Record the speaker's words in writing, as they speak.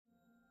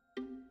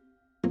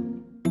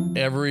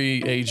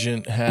Every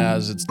agent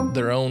has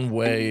their own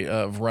way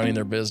of running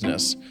their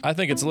business. I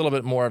think it's a little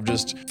bit more of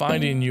just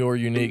finding your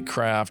unique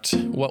craft,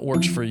 what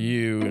works for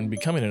you, and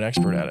becoming an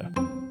expert at it.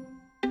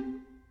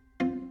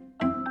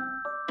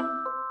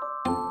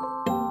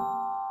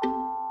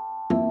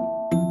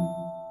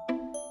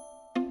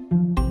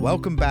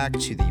 Welcome back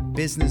to the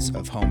Business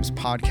of Homes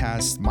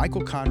podcast.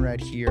 Michael Conrad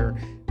here.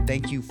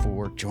 Thank you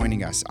for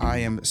joining us. I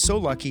am so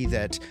lucky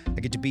that I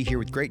get to be here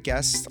with great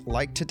guests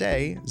like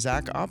today.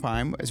 Zach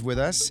Opheim is with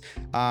us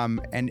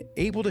and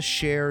able to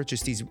share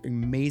just these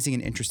amazing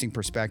and interesting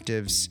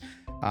perspectives.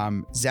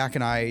 Zach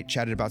and I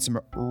chatted about some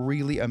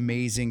really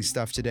amazing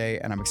stuff today,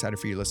 and I'm excited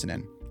for you to listen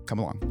in. Come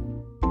along.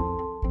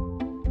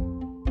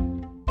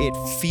 It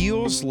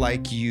feels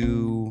like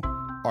you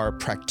are a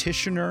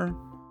practitioner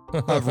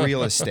of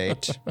real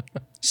estate,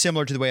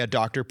 similar to the way a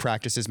doctor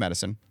practices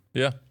medicine.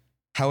 Yeah.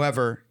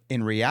 However,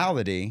 in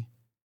reality,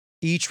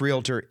 each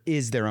realtor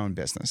is their own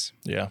business.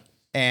 Yeah.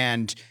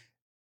 And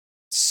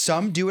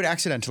some do it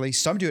accidentally,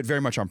 some do it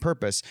very much on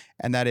purpose,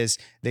 and that is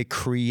they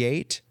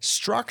create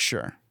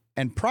structure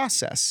and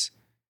process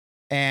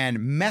and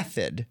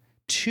method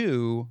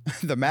to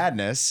the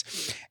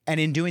madness,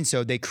 and in doing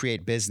so, they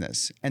create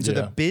business. And so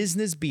the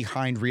business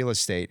behind real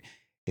estate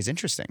is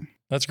interesting.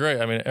 That's great.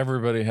 I mean,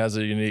 everybody has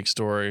a unique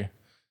story,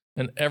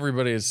 and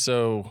everybody is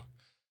so,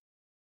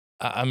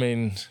 I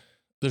mean,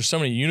 there's so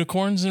many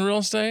unicorns in real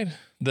estate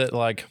that,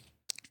 like,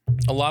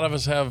 a lot of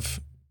us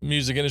have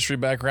music industry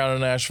background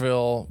in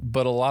Nashville,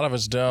 but a lot of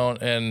us don't.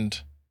 And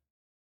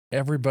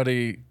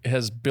everybody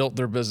has built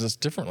their business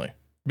differently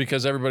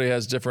because everybody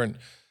has different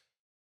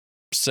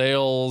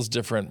sales,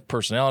 different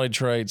personality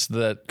traits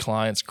that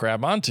clients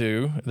grab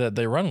onto that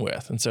they run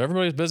with. And so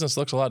everybody's business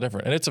looks a lot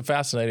different. And it's a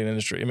fascinating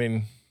industry. I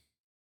mean,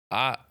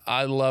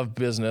 I love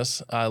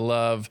business. I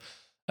love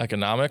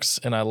economics,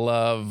 and I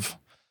love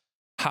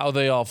how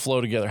they all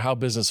flow together, how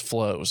business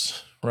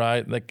flows,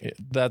 right? Like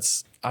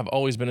I've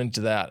always been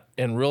into that.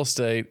 In real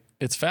estate,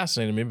 it's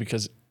fascinating to me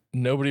because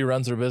nobody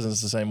runs their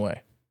business the same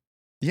way.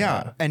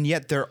 Yeah. And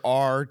yet there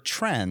are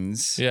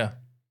trends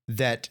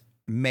that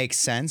make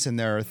sense. And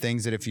there are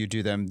things that if you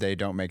do them, they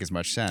don't make as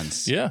much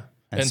sense. Yeah.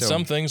 And so,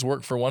 some things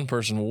work for one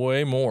person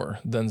way more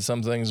than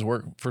some things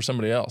work for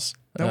somebody else.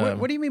 Now,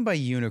 what do you mean by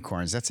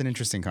unicorns? That's an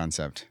interesting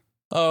concept.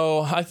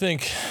 Oh, I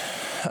think...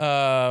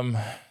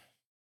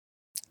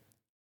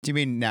 Do you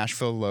mean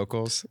Nashville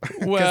locals?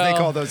 Because they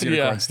call those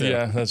unicorns too.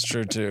 Yeah, that's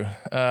true too.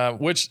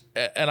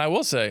 And I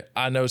will say,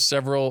 I know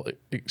several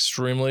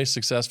extremely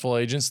successful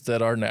agents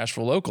that are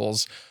Nashville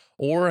locals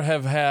or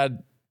have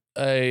had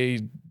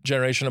a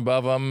generation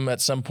above them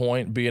at some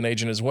point be an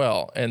agent as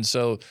well. And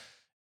so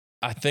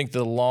I think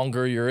the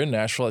longer you're in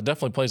Nashville, it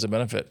definitely plays a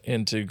benefit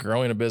into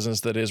growing a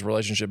business that is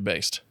relationship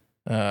based.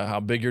 How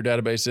big your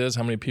database is,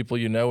 how many people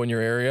you know in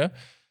your area.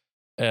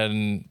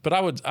 But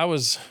I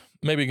was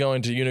maybe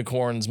going to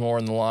unicorns more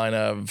in the line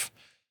of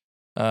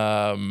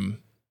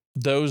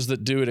those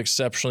that do it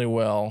exceptionally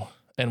well.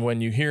 And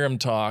when you hear them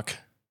talk,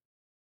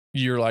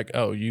 you're like,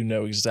 oh, you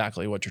know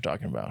exactly what you're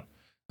talking about.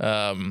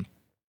 And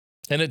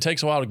it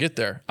takes a while to get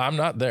there. I'm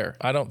not there.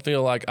 I don't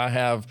feel like I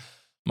have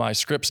my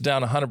scripts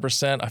down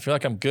 100%. I feel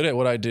like I'm good at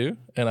what I do.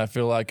 And I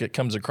feel like it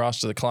comes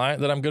across to the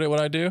client that I'm good at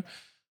what I do.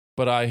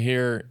 But I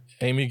hear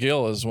Amy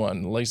Gill is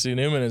one. Lacey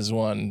Newman is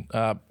one.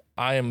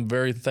 I am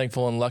very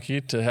thankful and lucky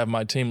to have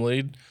my team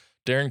lead.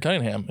 Darren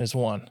Cunningham is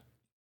one.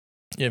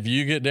 If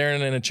you get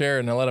Darren in a chair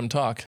and let him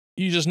talk,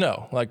 you just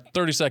know, like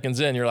 30 seconds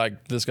in, you're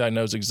like, this guy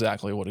knows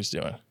exactly what he's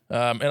doing.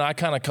 And I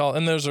kind of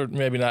and those are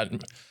maybe not,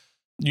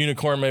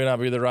 unicorn maybe not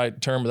be the right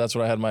term, but that's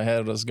what I had in my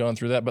head as I was going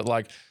through that. But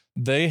like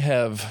they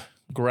have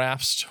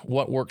grasped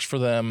what works for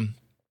them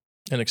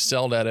and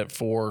excelled at it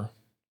for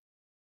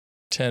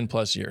 10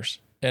 plus years.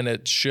 And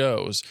it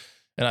shows.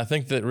 And I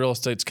think that real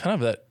estate's kind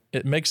of that,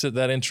 it makes it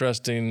that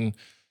interesting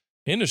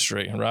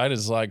industry, right?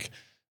 It's like,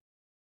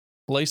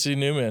 Lacey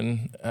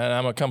Newman, and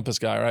I'm a Compass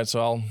guy, right? So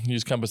I'll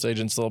use Compass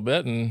agents a little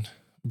bit and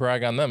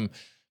brag on them.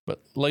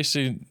 But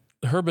Lacey,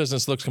 her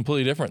business looks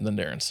completely different than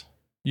Darren's.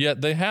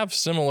 Yet they have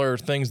similar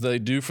things they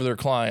do for their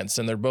clients,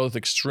 and they're both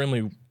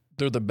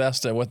they're the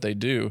best at what they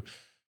do,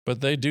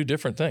 but they do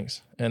different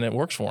things, and it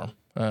works for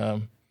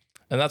them.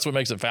 And that's what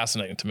makes it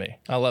fascinating to me.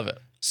 I love it.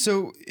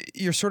 So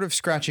you're sort of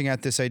scratching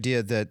at this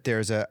idea that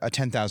there's a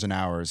 10,000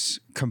 hours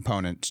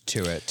component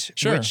to it.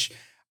 Sure. Which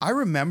I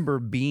remember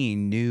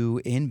being new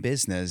in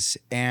business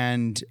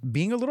and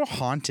being a little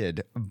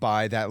haunted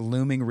by that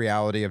looming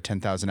reality of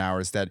 10,000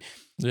 hours that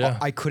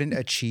I couldn't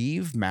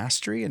achieve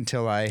mastery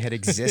until I had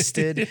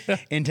existed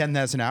in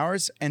 10,000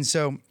 hours. And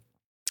so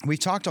we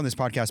talked on this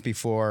podcast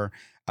before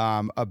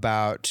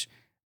about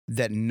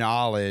that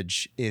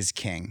knowledge is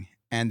king,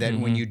 and that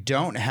when you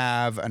don't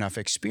have enough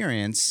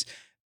experience,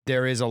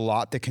 there is a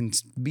lot that can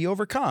be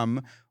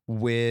overcome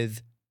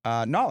with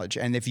knowledge.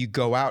 And if you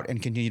go out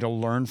and continue to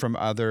learn from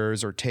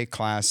others or take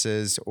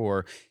classes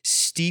or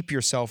steep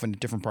yourself into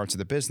different parts of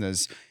the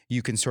business,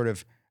 you can sort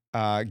of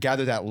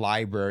gather that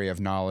library of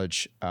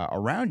knowledge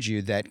around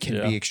you that can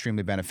be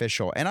extremely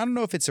beneficial. And I don't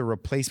know if it's a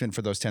replacement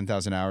for those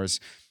 10,000 hours,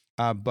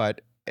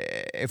 but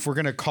if we're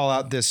going to call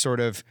out this sort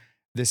of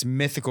this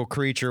mythical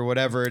creature,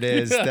 whatever it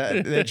is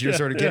that you're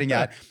sort of getting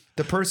at,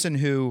 the person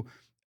who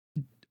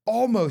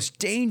almost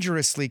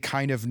dangerously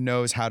kind of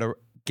knows how to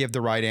give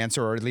the right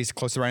answer, or at least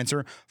close to the right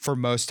answer for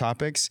most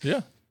topics.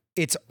 Yeah.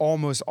 It's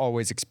almost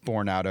always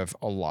born out of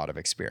a lot of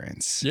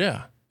experience.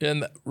 Yeah.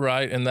 And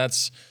right. And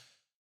that's,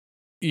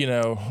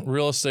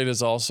 real estate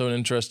is also an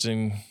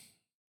interesting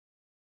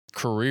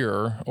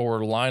career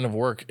or line of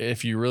work.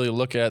 If you really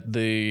look at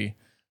the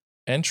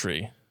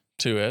entry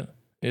to it,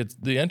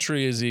 the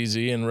entry is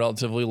easy and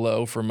relatively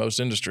low for most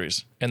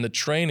industries. And the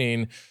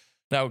training,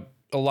 now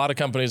a lot of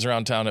companies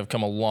around town have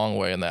come a long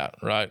way in that,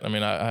 right? I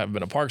mean, I have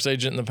been a parks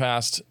agent in the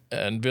past,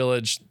 and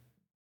Village,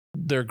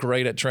 they're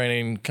great at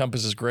training.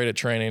 Compass is great at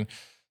training.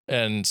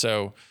 And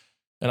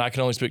I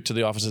can only speak to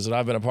the offices that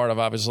I've been a part of,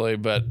 obviously,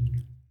 but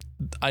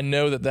I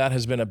know that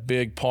has been a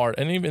big part,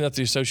 and even at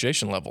the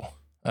association level,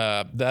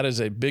 that is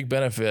a big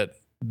benefit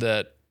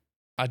that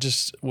I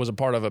just was a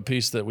part of a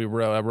piece that we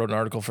wrote. I wrote an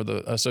article for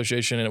the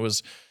association,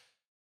 and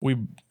we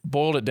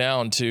boiled it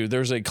down to,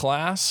 there's a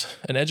class,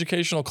 an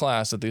educational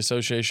class at the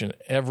association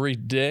every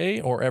day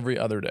or every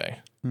other day.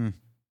 And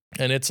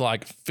it's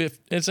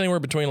it's anywhere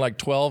between like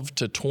 12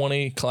 to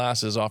 20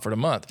 classes offered a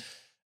month.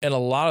 And a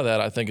lot of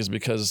that, I think, is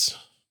because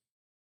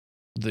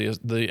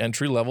the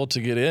entry level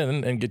to get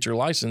in and get your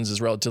license is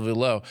relatively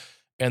low.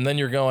 And then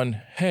you're going,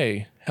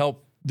 hey,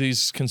 help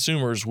these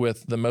consumers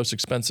with the most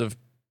expensive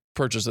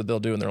purchase that they'll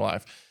do in their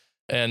life.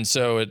 And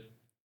so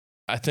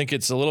I think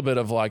it's a little bit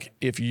of like,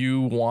 if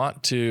you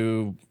want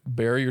to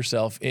bury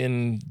yourself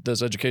in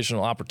those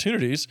educational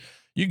opportunities,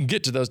 you can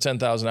get to those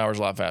 10,000 hours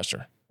a lot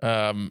faster.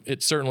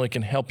 It certainly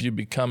can help you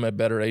become a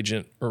better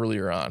agent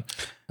earlier on.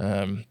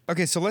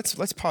 Okay, so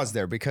let's pause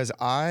there, because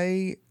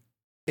I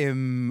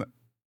am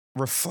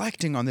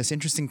reflecting on this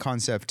interesting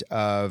concept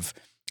of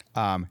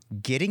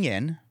getting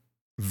in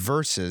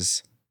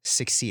versus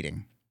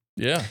succeeding.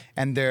 Yeah.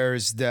 And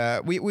there's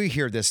we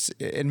hear this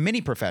in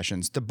many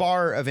professions. The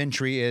bar of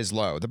entry is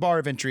low. The bar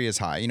of entry is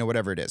high,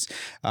 whatever it is.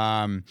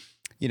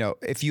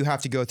 If you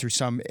have to go through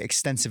some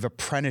extensive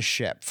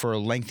apprenticeship for a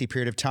lengthy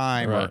period of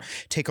time, right, or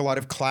take a lot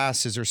of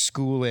classes or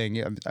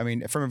schooling, I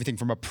mean, from everything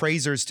from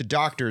appraisers to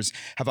doctors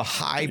have a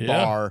high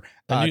bar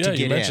to get in.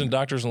 You mentioned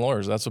doctors and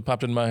lawyers. That's what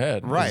popped in my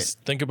head. Right.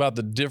 Think about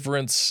the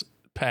difference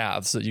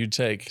paths that you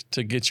take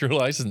to get your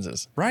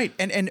licenses. Right.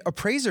 And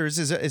appraisers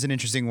is an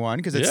interesting one,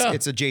 because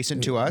it's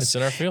adjacent to us. It's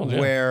in our field,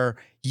 where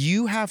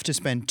you have to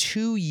spend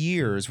 2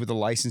 years with a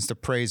licensed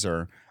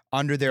appraiser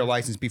under their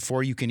license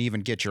before you can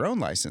even get your own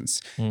license.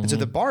 And so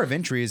the bar of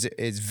entry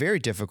is very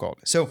difficult.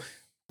 So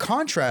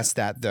contrast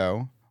that,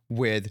 though,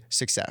 with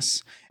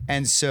success.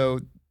 And so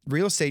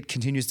real estate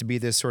continues to be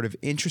this sort of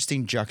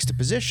interesting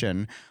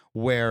juxtaposition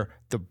where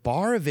the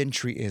bar of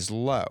entry is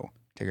low.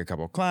 Take a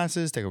couple of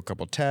classes, take a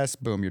couple of tests,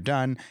 boom, you're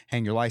done,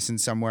 hang your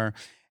license somewhere.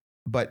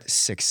 But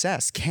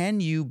success, can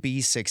you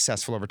be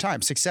successful over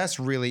time? Success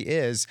really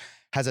has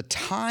a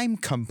time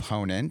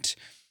component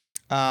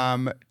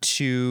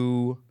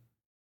to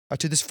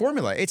this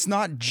formula. It's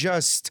not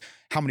just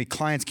how many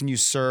clients can you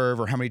serve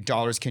or how many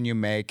dollars can you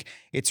make.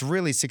 It's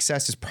really,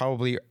 success is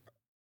probably,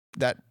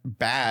 that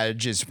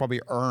badge is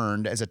probably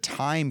earned as a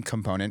time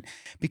component,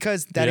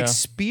 because that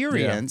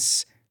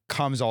experience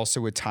comes also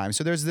with time.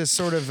 So there's this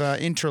sort of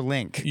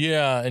interlink.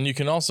 Yeah. And you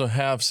can also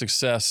have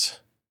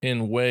success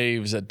in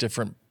waves at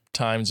different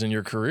times in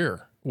your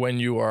career when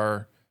you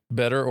are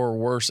better or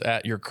worse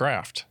at your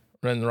craft.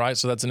 Right.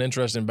 So that's an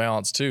interesting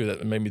balance too,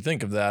 that made me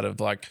think of that, of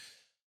like,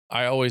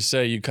 I always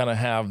say you kind of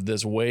have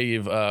this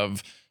wave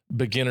of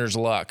beginner's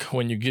luck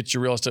when you get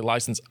your real estate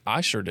license.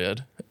 I sure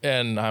did.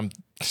 And I'm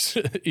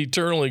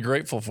eternally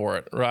grateful for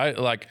it, right?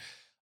 Like,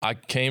 I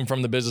came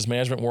from the business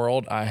management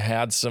world. I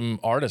had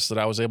some artists that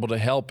I was able to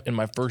help in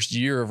my first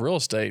year of real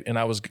estate. And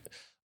I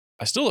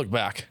still look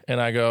back and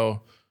I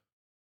go,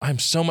 I'm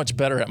so much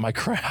better at my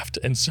craft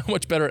and so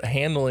much better at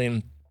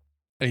handling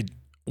a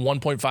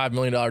 $1.5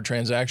 million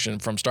transaction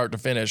from start to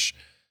finish.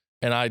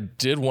 And I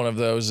did one of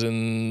those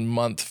in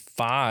month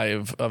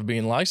 5 of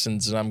being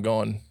licensed, and I'm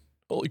going,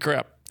 holy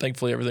crap.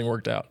 Thankfully, everything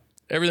worked out.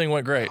 Everything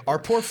went great. Our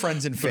poor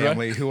friends and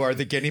family who are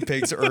the guinea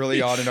pigs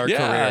early on in our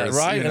careers.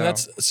 Right.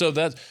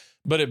 And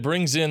but it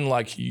brings in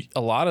like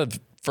a lot of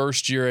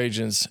first year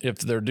agents, if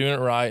they're doing it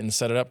right and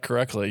set it up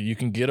correctly, you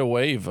can get a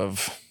wave of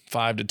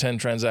 5 to 10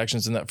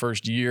 transactions in that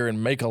first year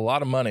and make a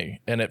lot of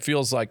money. And it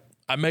feels like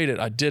I made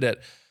it, I did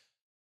it.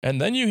 And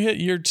then you hit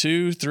year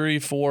 2, 3,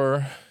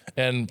 4.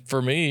 And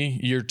for me,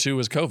 year 2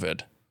 was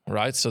COVID,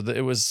 right? So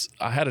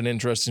I had an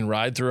interesting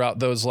ride throughout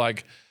those,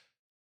 like,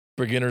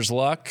 beginner's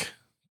luck,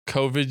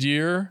 COVID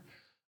year,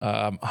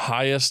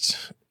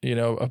 highest,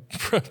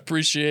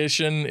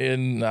 appreciation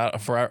in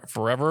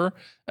forever.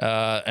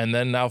 And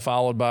then now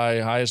followed by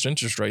highest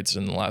interest rates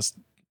in the last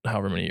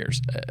however many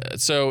years.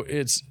 So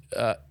it's,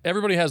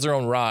 everybody has their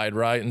own ride,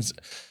 right?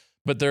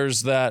 But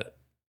there's that,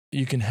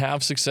 you can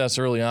have success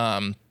early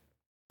on,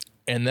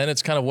 and then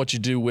it's kind of what you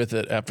do with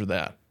it after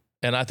that.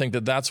 And I think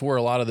that's where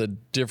a lot of the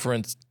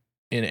difference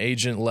in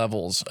agent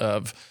levels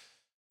of,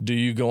 do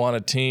you go on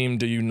a team?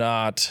 Do you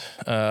not?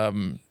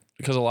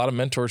 because a lot of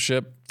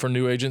mentorship for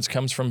new agents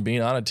comes from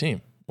being on a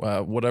team,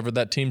 whatever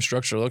that team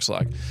structure looks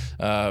like.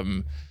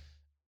 And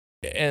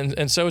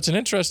so it's an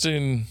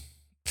interesting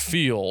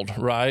field,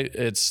 right?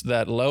 It's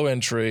that low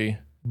entry,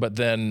 but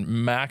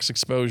then max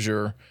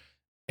exposure.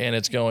 And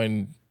it's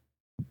going,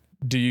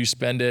 do you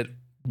spend it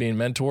being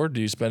mentored?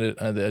 Do you spend it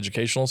at the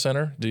educational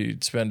center? Do you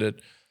spend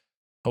it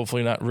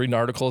hopefully not reading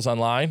articles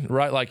online,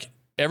 right? Like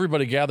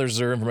everybody gathers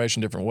their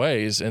information different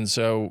ways. And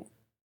so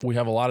we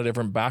have a lot of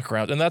different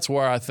backgrounds. And that's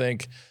where I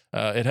think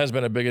it has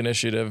been a big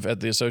initiative at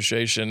the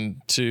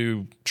association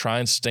to try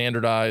and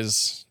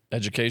standardize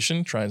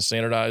education, try and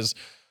standardize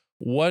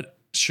what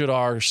should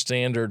our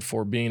standard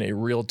for being a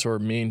realtor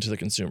mean to the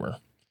consumer?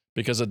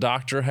 Because a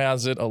doctor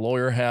has it, a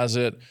lawyer has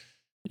it.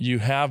 You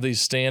have these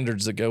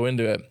standards that go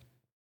into it.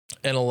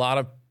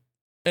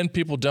 And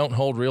people don't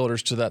hold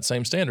realtors to that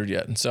same standard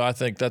yet. And so I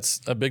think that's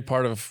a big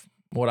part of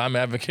what I'm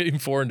advocating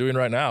for and doing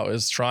right now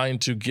is trying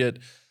to get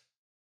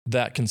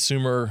that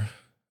consumer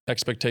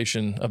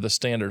expectation of the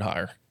standard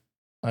higher.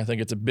 I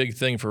think it's a big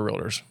thing for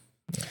realtors.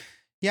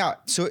 Yeah.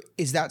 So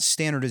is that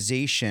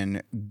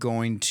standardization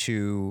going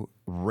to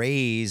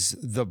raise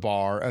the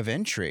bar of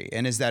entry?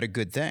 And is that a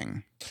good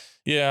thing?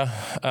 Yeah.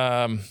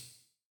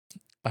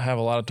 I have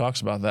a lot of talks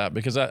about that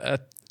because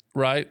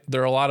right,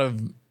 there are a lot of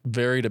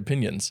varied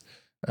opinions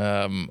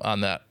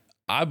on that.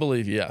 I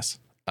believe yes.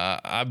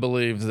 I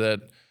believe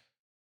that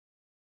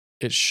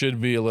it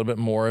should be a little bit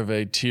more of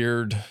a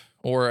tiered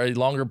or a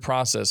longer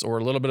process or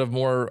a little bit of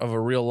more of a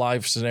real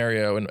life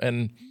scenario.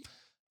 And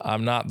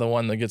I'm not the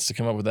one that gets to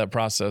come up with that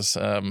process,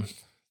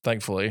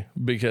 thankfully,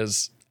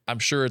 because I'm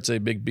sure it's a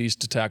big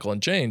beast to tackle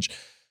and change.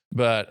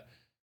 But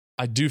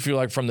I do feel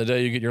like from the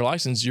day you get your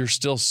license, you're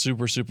still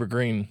super, super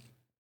green.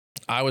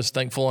 I was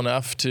thankful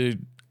enough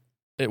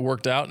it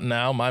worked out.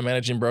 Now my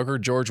managing broker,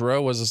 George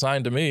Rowe, was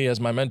assigned to me as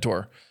my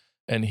mentor,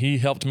 and he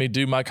helped me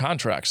do my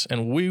contracts.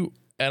 And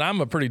I'm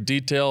a pretty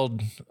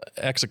detailed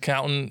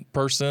ex-accountant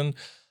person.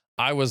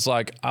 I was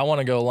like, I want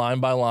to go line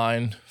by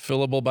line,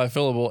 fillable by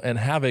fillable, and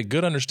have a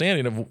good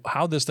understanding of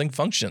how this thing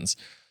functions.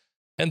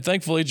 And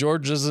thankfully,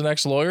 George is an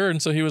ex-lawyer,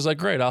 and so he was like,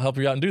 great, I'll help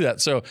you out and do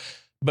that. So,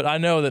 but I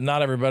know that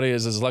not everybody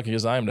is as lucky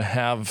as I am to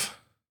have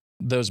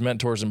those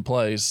mentors in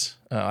place.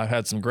 I've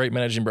had some great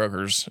managing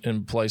brokers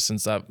in place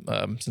since I've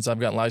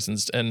gotten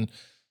licensed, and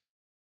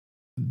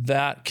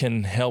that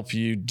can help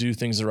you do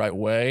things the right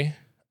way.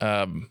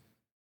 And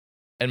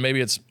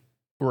maybe it's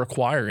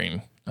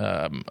requiring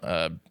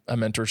a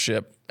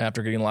mentorship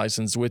after getting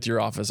licensed with your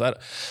office.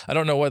 I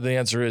don't know what the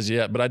answer is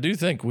yet, but I do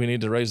think we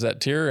need to raise that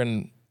tier,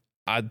 and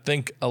I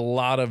think a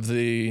lot of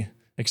the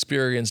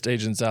experienced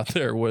agents out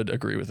there would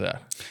agree with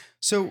that.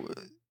 So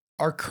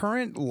our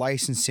current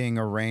licensing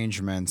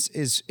arrangements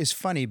is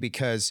funny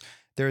because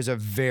there's a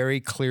very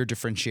clear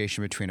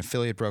differentiation between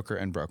affiliate broker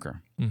and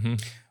broker. Mm-hmm.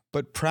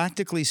 But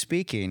practically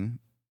speaking,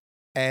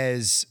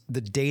 as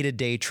the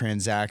day-to-day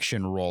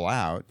transaction roll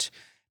out,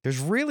 there's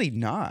really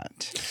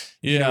not.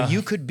 Yeah.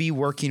 You could be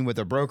working with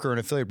a broker, an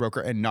affiliate broker,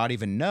 and not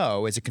even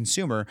know as a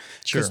consumer.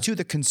 Because to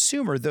the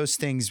consumer, those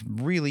things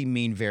really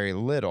mean very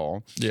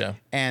little. Yeah.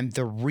 And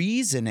the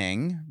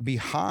reasoning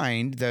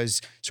behind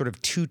those sort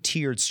of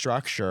two-tiered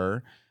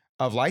structure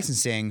of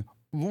licensing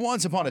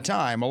once upon a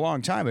time, a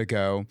long time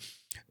ago,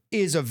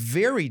 is a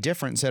very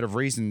different set of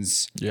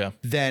reasons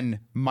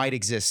than might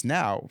exist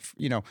now.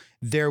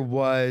 There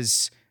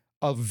was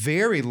a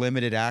very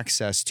limited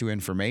access to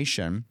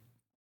information.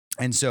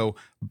 And so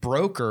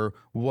broker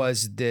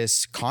was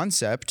this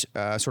concept,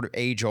 sort of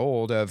age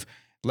old, of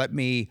let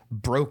me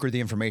broker the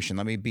information.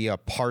 Let me be a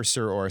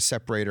parser or a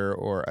separator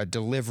or a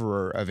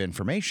deliverer of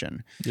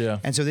information. Yeah.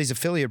 And so these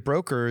affiliate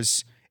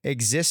brokers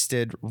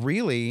existed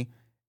really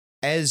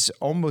as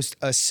almost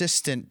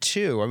assistant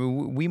to. I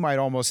mean, we might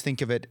almost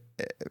think of it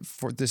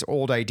for this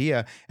old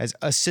idea as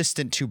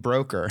assistant to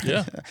broker.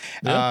 Yeah.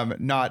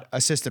 Not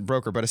assistant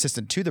broker, but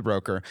assistant to the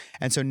broker.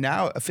 And so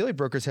now affiliate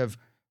brokers have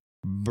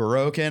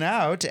broken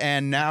out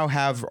and now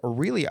have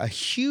really a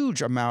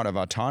huge amount of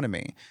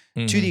autonomy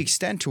to the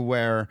extent to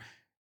where,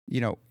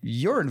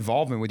 your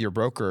involvement with your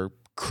broker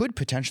could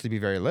potentially be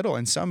very little.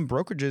 And some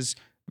brokerages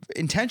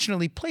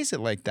intentionally place it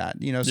like that,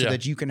 so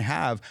that you can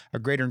have a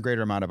greater and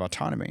greater amount of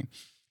autonomy.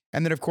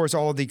 And then, of course,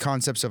 all of the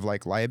concepts of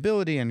like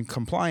liability and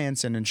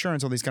compliance and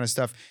insurance, all these kind of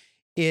stuff,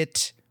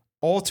 it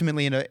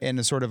ultimately in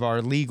a sort of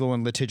our legal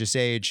and litigious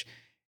age,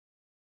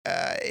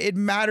 it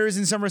matters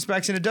in some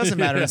respects and it doesn't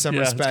matter in some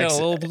respects. It's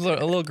kind of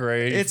a little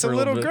gray. It's a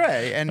little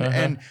gray.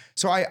 And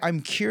so I'm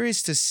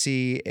curious to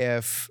see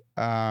if,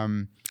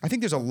 I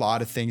think there's a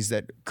lot of things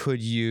that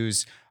could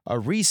use a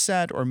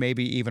reset or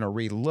maybe even a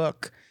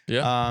relook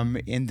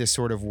in this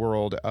sort of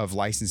world of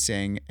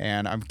licensing.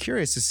 And I'm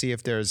curious to see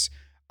if there's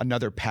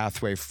another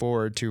pathway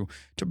forward to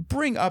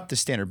bring up the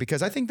standard,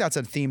 because I think that's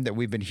a theme that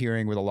we've been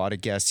hearing with a lot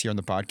of guests here on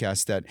the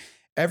podcast, that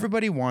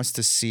everybody wants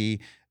to see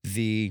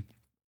the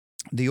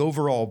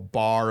overall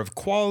bar of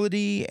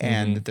quality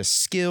and the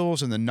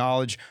skills and the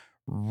knowledge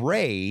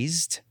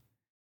raised,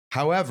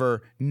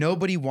 However,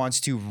 nobody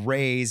wants to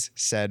raise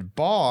said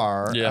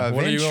bar of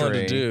what entry. are you willing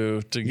to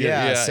do to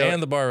get,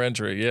 and the bar of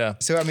entry. Yeah.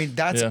 So, I mean,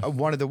 that's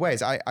one of the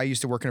ways. I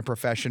used to work in a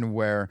profession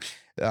where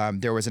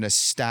there was an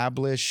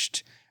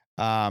established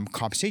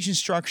compensation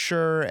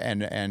structure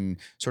and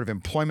sort of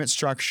employment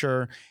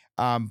structure.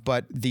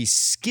 But the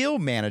skill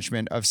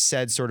management of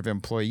said sort of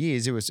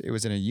employees, it was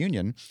in a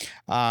union,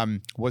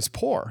 was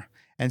poor.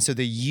 And so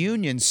the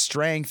union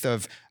strength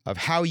of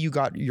how you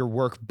got your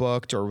work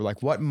booked or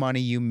like what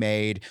money you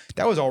made,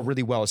 that was all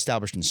really well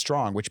established and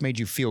strong, which made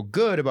you feel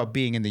good about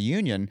being in the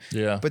union.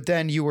 Yeah. But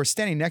then you were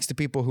standing next to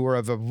people who are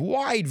of a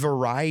wide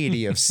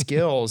variety of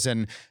skills.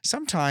 And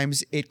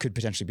sometimes it could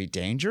potentially be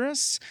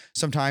dangerous.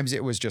 Sometimes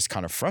it was just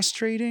kind of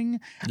frustrating.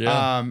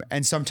 Yeah.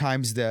 And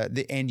sometimes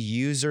the end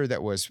user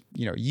that was,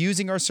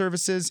 using our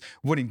services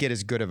wouldn't get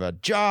as good of a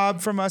job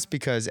from us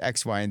because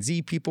X, Y, and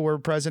Z people were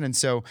present. And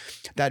so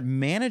that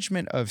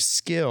management of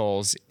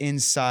skills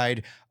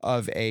inside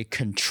of a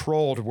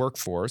controlled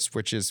workforce,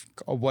 which is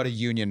what a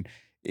union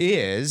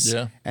is,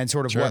 and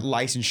sort of what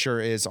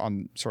licensure is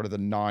on sort of the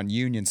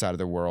non-union side of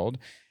the world,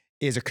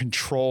 is a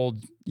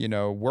controlled,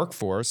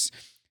 workforce.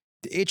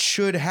 It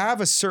should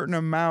have a certain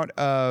amount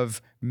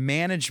of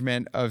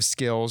management of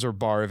skills or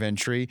bar of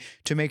entry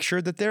to make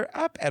sure that they're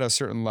up at a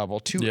certain level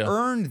to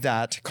earn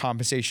that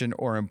compensation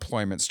or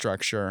employment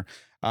structure,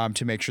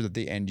 to make sure that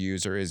the end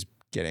user is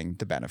getting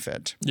the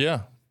benefit.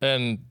 Yeah.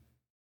 And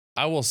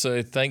I will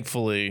say,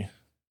 thankfully,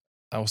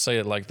 I will say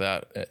it like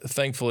that.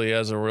 Thankfully,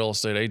 as a real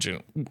estate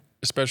agent,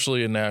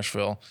 especially in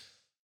Nashville,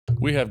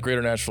 we have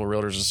Greater Nashville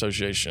Realtors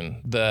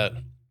Association that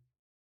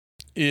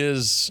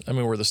is,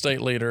 we're the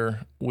state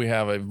leader. We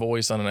have a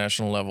voice on a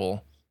national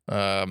level.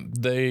 When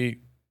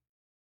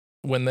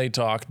they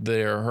talk,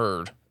 they are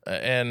heard.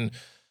 And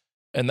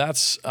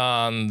that's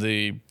on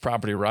the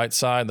property rights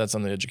side. That's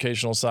on the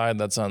educational side.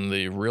 That's on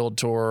the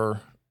realtor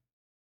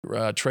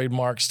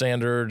trademark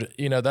standard.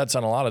 That's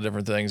on a lot of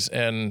different things.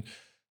 And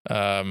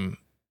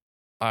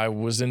I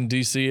was in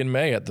DC in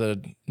May at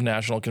the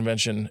national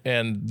convention,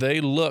 and they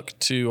look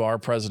to our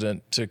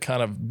president to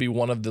kind of be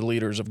one of the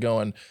leaders of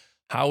going,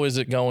 how is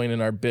it going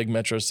in our big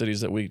metro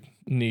cities that we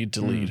need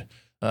to lead?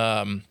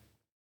 And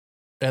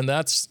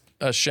that's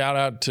a shout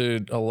out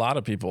to a lot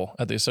of people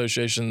at the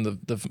association.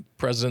 The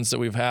presidents that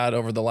we've had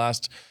over the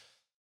last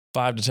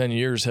 5 to 10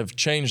 years have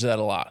changed that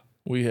a lot.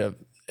 And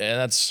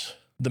that's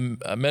the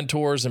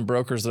mentors and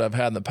brokers that I've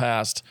had in the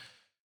past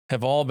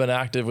have all been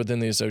active within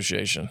the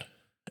association.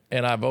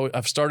 And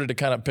I've started to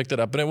kind of pick that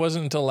up. And it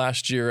wasn't until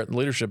last year at the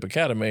Leadership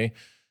Academy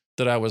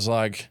that I was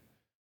like,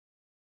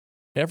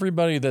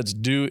 everybody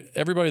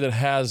that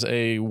has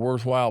a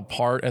worthwhile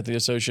part at the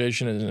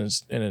association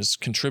and is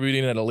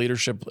contributing at a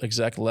leadership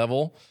exec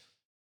level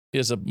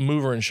is a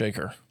mover and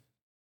shaker.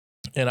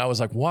 And I was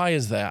like, why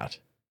is that?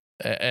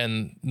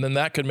 And then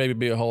that could maybe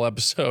be a whole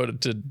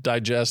episode to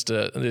digest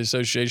the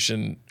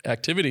association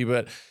activity.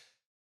 But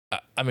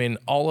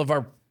all of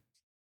our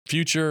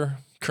future,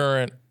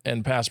 current,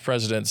 and past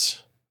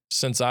presidents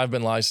since I've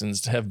been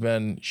licensed have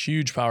been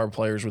huge power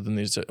players within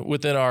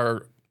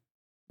our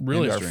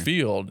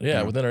field.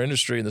 Yeah. Within our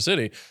industry in the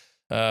city.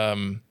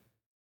 And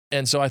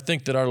so I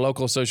think that our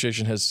local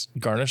association has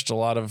garnished a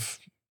lot of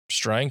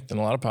strength and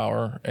a lot of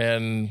power,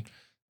 and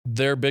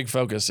their big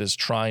focus is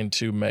trying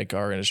to make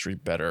our industry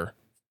better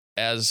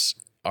as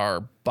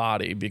our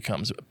body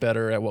becomes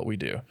better at what we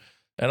do.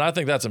 And I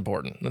think that's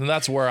important. And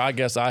that's where I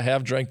guess I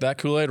have drank that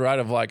Kool-Aid, right?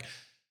 Of like,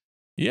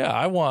 yeah,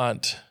 I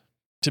want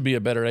to be a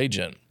better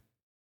agent.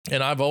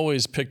 And I've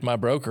always picked my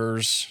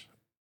brokers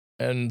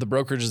and the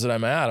brokerages that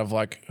I'm at of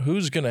like,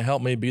 who's going to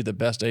help me be the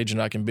best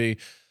agent I can be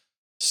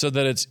so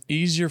that it's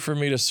easier for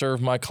me to serve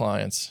my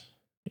clients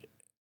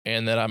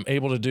and that I'm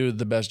able to do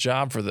the best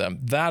job for them.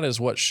 That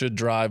is what should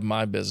drive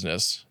my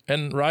business.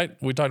 And right,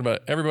 we talked about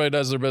it. Everybody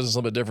does their business a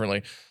little bit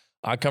differently.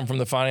 I come from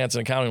the finance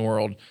and accounting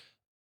world.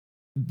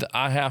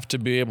 I have to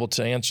be able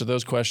to answer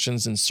those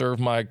questions and serve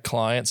my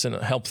clients and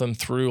help them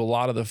through a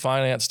lot of the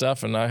finance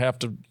stuff. And I have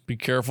to be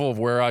careful of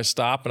where I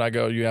stop and I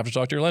go, you have to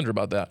talk to your lender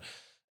about that.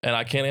 And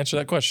I can't answer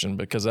that question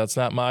because that's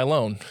not my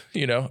loan,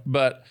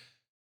 but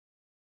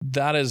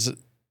that is,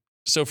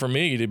 so for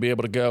me to be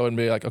able to go and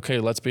be like, okay,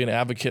 let's be an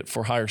advocate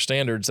for higher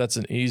standards. That's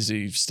an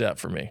easy step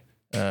for me.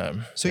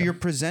 You're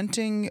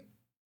presenting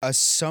a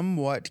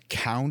somewhat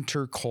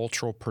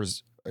countercultural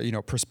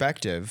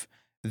perspective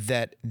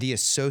that the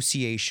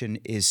association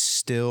is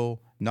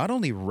still not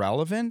only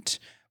relevant,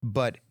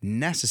 but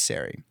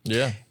necessary.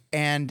 Yeah.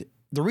 And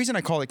the reason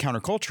I call it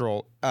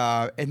countercultural,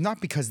 and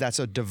not because that's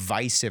a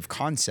divisive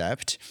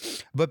concept,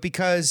 but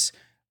because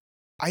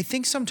I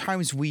think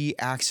sometimes we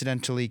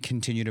accidentally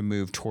continue to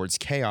move towards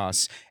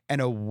chaos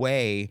and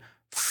away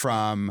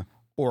from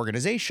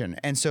organization.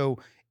 And so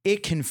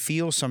it can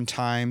feel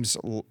sometimes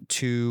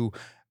to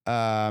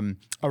a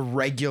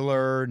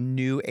regular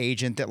new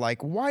agent that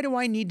like, why do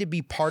I need to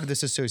be part of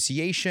this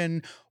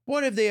association?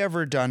 What have they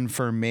ever done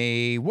for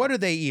me? What are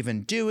they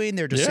even doing?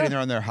 They're just sitting there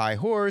on their high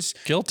horse.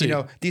 Guilty.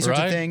 These sorts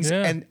of things.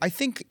 Yeah. And I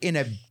think in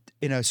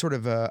a sort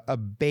of a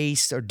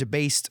based or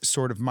debased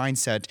sort of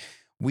mindset,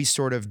 we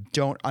sort of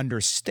don't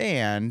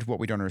understand what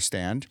we don't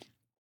understand,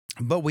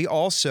 but we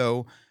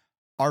also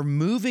are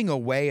moving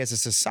away as a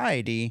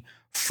society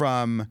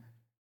from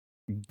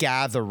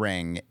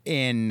gathering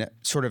in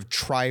sort of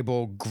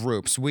tribal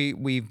groups.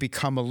 We've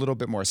become a little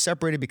bit more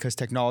separated because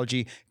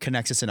technology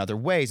connects us in other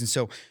ways. And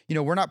so,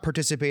 we're not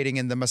participating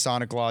in the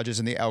Masonic lodges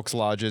and the Elks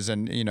lodges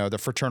and, the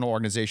fraternal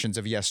organizations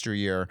of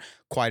yesteryear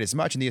quite as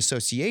much. And the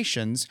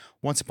associations,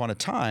 once upon a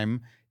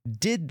time,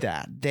 did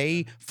that.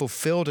 They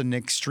fulfilled an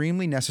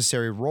extremely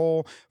necessary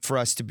role for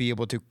us to be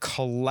able to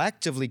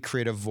collectively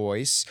create a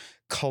voice,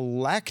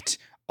 collect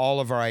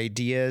all of our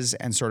ideas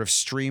and sort of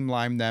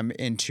streamline them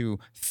into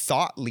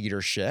thought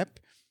leadership.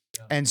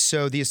 Yeah. And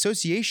so the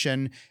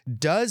association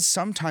does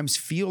sometimes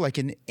feel like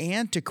an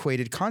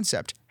antiquated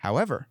concept.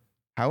 However,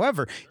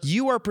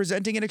 you are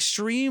presenting an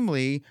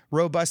extremely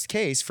robust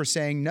case for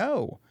saying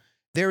no.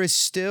 There is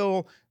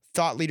still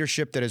thought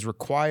leadership that is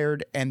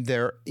required, and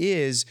there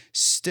is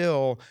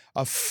still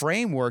a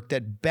framework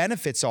that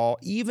benefits all,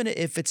 even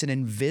if it's an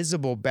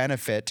invisible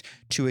benefit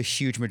to a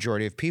huge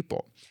majority of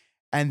people.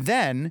 And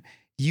then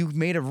you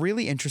made a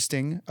really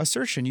interesting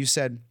assertion. You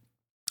said,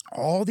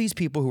 all these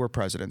people who are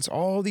presidents,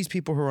 all these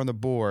people who are on the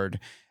board,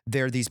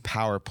 they're these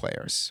power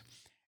players.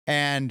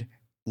 And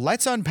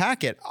let's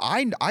unpack it.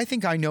 I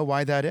think I know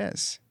why that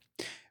is.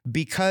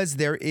 Because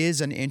there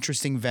is an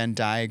interesting Venn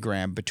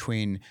diagram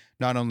between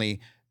not only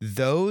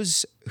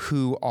those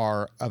who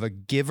are of a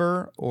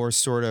giver or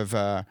sort of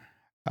a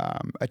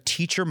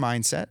teacher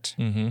mindset,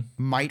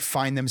 might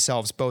find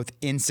themselves both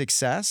in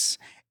success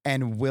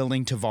and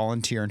willing to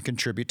volunteer and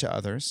contribute to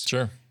others.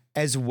 Sure.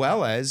 As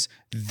well as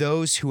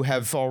those who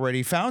have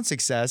already found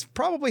success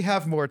probably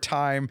have more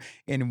time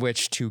in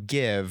which to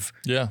give.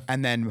 Yeah.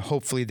 And then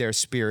hopefully their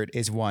spirit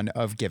is one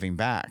of giving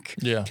back.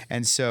 Yeah.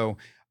 And so,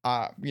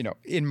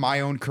 in my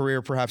own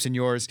career, perhaps in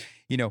yours,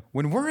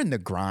 when we're in the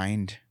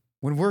grind,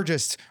 when we're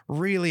just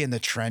really in the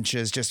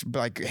trenches, just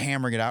like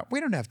hammering it out,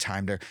 we don't have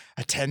time to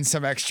attend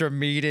some extra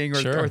meeting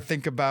or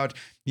think about,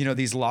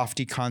 these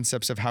lofty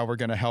concepts of how we're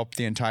going to help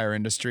the entire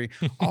industry.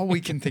 All we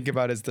can think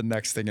about is the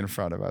next thing in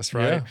front of us,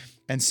 right? Yeah.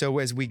 And so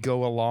as we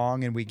go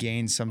along and we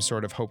gain some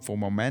sort of hopeful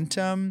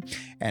momentum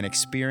and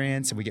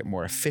experience, and we get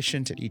more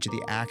efficient at each of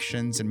the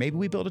actions, and maybe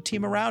we build a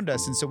team around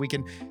us, and so we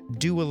can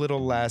do a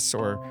little less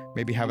or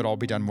maybe have it all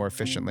be done more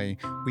efficiently,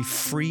 we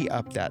free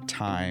up that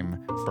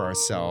time for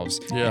ourselves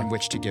in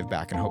which to give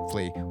back. And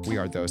hopefully we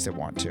are those that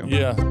want to.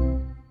 Yeah.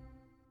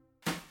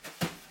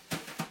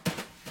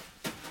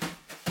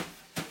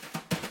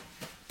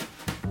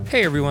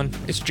 Hey everyone,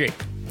 it's Jake,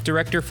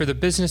 Director for the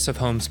Business of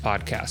Homes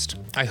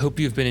podcast. I hope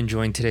you've been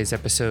enjoying today's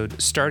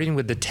episode, starting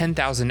with the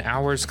 10,000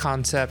 hours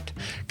concept,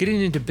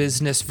 getting into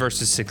business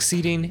versus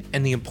succeeding,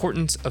 and the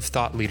importance of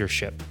thought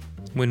leadership.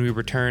 When we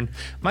return,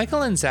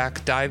 Michael and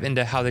Zach dive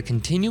into how the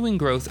continuing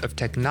growth of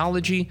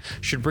technology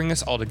should bring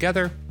us all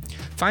together,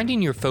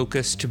 finding your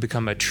focus to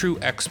become a true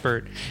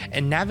expert,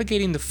 and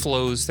navigating the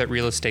flows that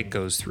real estate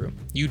goes through.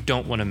 You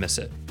don't want to miss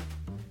it.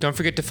 Don't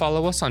forget to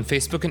follow us on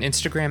Facebook and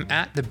Instagram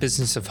at The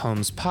Business of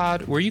Homes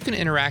Pod, where you can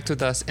interact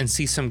with us and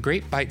see some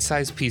great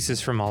bite-sized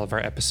pieces from all of our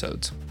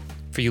episodes.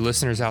 For you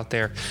listeners out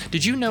there,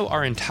 did you know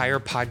our entire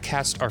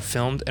podcasts are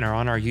filmed and are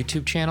on our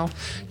YouTube channel?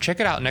 Check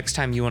it out next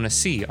time you want to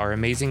see our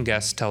amazing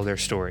guests tell their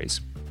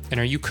stories. And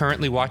are you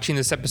currently watching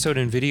this episode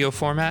in video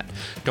format?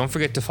 Don't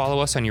forget to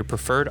follow us on your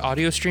preferred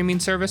audio streaming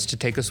service to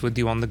take us with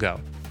you on the go.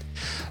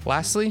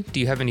 Lastly, do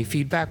you have any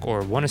feedback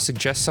or want to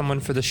suggest someone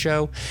for the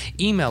show?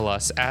 Email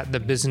us at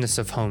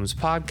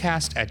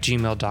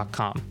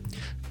thebusinessofhomespodcast@gmail.com.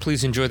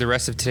 Please enjoy the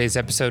rest of today's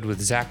episode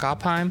with Zach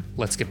Opheim.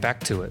 Let's get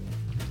back to it.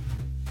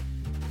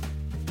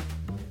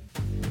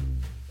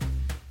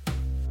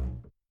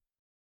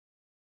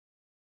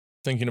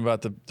 Thinking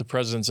about the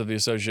presidents of the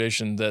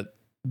association, that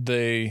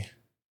they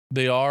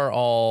are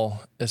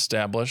all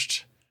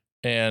established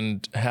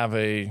and have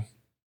a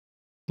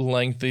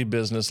lengthy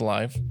business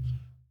life.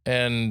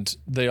 And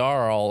they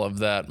are all of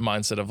that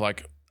mindset of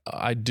like,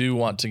 I do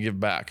want to give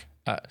back.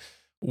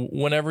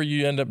 Whenever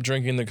you end up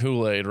drinking the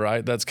Kool-Aid,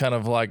 right? That's kind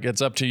of like,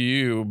 it's up to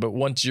you. But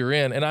once you're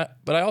in,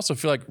 but I also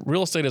feel like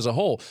real estate as a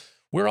whole,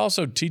 we're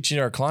also teaching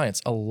our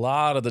clients a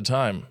lot of the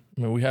time.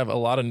 I mean, we have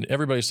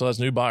everybody still has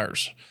new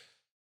buyers.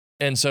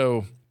 And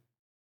so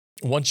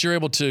once you're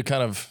able to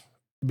kind of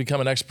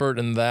become an expert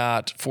in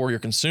that for your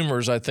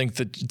consumers, I think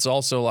that it's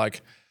also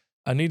like,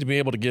 I need to be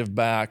able to give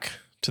back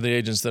to the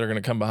agents that are going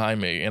to come behind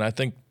me. And I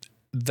think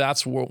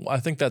that's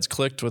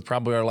clicked with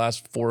probably our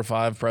last 4 or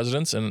 5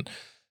 presidents. And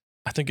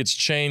I think it's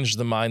changed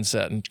the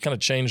mindset and kind of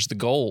changed the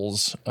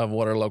goals of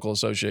what our local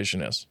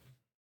association is.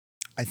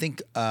 I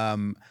think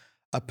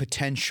a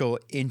potential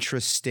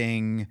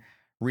interesting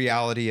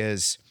reality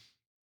is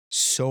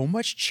so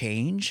much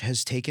change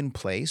has taken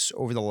place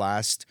over the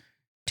last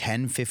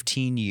 10,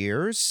 15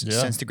 years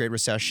since the Great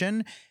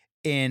Recession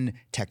in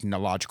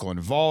technological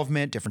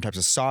involvement, different types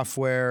of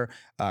software,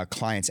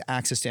 clients'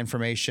 access to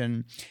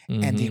information,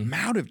 and the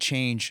amount of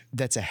change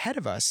that's ahead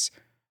of us.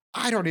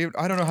 I don't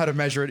know how to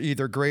measure it,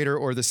 either greater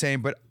or the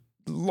same, but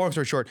long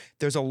story short,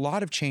 there's a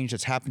lot of change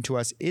that's happened to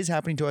us, is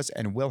happening to us,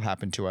 and will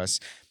happen to us.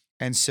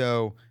 And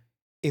so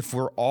if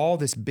we're all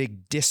this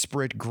big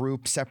disparate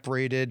group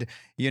separated,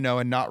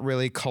 and not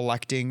really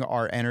collecting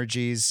our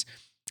energies,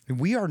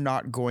 we are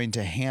not going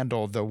to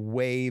handle the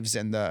waves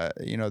and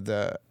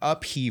the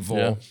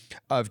upheaval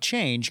of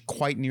change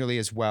quite nearly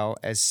as well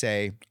as,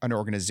 say, an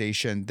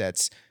organization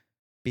that's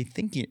been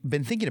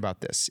thinking about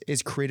this,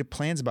 is created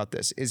plans about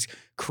this, is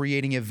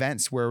creating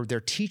events where they're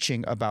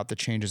teaching about the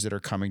changes that are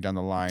coming down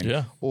the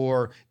line,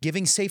 or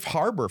giving safe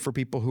harbor for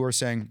people who are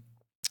saying,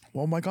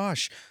 oh my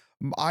gosh,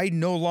 I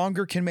no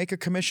longer can make a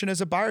commission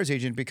as a buyer's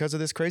agent because of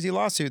this crazy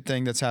lawsuit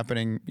thing that's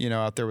happening,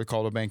 out there with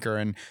Coldwell Banker.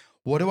 And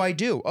what do I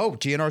do? Oh,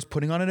 GNR is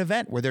putting on an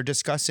event where they're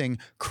discussing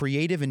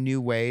creative and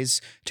new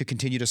ways to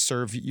continue to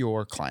serve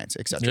your clients,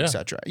 et cetera, et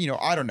cetera.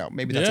 I don't know.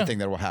 Maybe that's a thing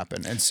that will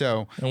happen. And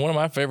one of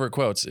my favorite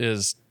quotes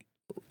is,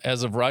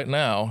 as of right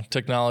now,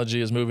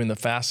 technology is moving the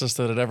fastest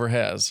that it ever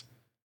has,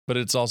 but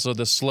it's also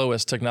the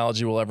slowest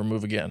technology will ever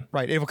move again.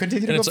 Right. It will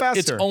continue to go faster.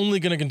 It's only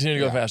going to continue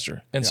to go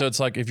faster. And so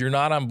it's like, if you're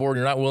not on board,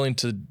 you're not willing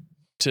to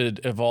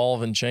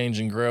evolve and change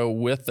and grow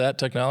with that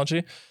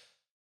technology,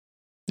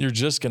 you're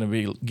just going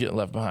to get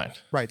left behind.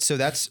 Right. So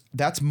that's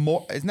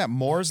more. Isn't that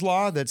Moore's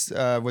law? That's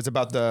was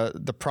about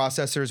the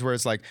processors, where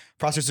it's like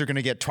processors are going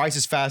to get twice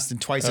as fast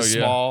and twice as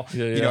small,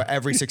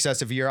 every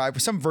successive year.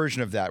 Some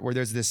version of that where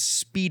there's this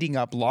speeding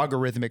up,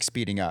 logarithmic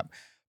speeding up.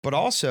 But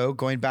also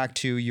going back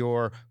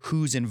to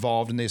who's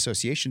involved in the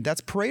association,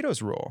 that's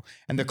Pareto's rule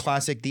and the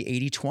classic, the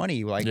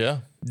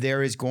 80-20.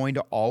 There is going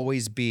to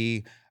always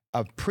be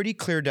a pretty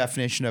clear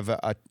definition of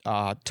a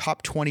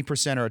top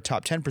 20% or a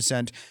top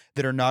 10%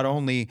 that are not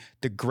only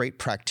the great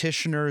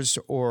practitioners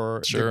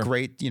or the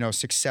great,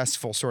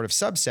 successful sort of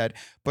subset,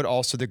 but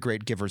also the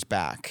great givers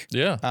back.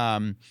 Yeah.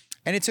 And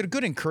it's a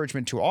good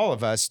encouragement to all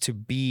of us to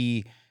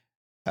be,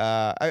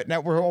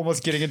 now we're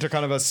almost getting into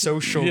kind of a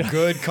social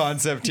good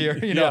concept here,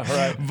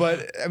 right.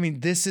 But I mean,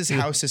 this is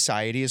how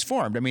society is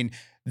formed. I mean,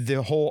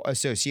 the whole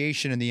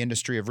association in the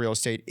industry of real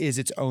estate is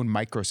its own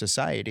micro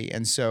society.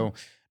 And so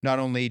not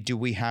only do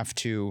we have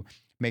to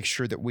make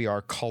sure that we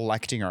are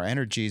collecting our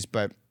energies,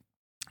 but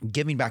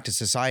giving back to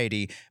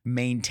society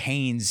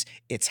maintains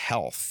its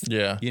health.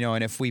 Yeah.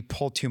 And if we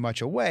pull too much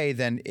away,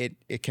 then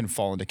it can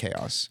fall into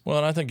chaos. Well,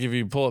 and I think if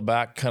you pull it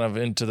back kind of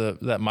into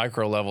that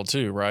micro level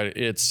too, right?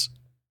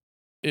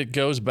 It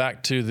goes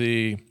back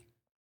to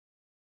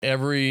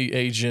every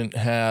agent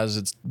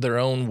has their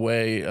own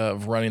way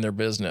of running their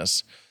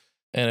business.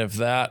 And if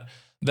that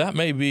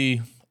may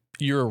be,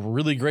 you're a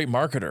really great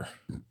marketer.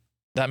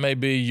 That may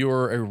be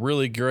you're a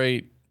really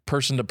great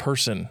person to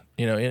person,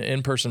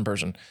 in-person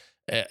person.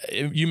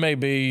 You may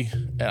be,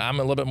 I'm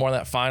a little bit more in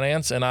that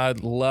finance, and I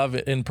love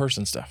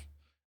in-person stuff,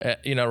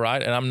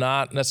 right? And I'm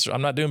not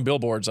doing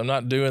billboards. I'm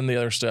not doing the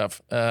other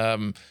stuff.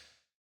 But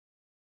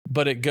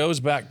it goes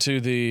back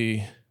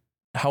to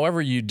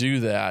however you do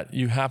that,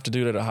 you have to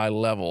do it at a high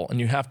level, and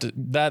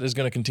that is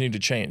going to continue to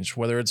change,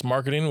 whether it's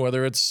marketing,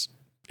 whether it's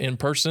in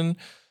person,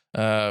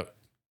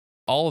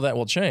 all of that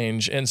will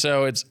change. And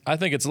so I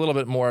think it's a little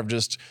bit more of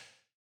just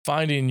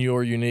finding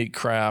your unique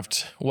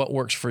craft, what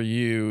works for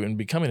you, and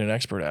becoming an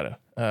expert at it.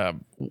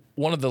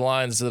 One of the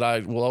lines that I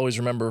will always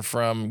remember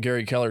from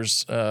Gary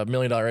Keller's $1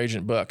 Million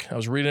Agent book, I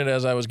was reading it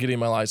as I was getting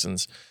my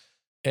license,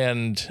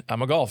 and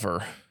I'm a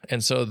golfer.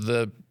 And so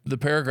the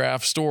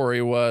paragraph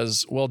story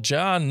was, well,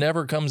 John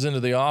never comes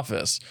into the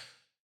office,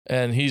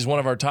 and he's one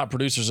of our top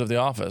producers of the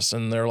office.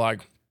 And they're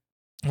like,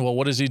 well,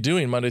 what is he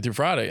doing Monday through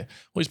Friday?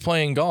 Well, he's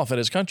playing golf at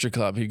his country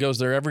club. He goes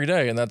there every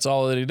day, and that's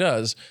all that he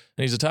does.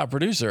 And he's a top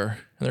producer.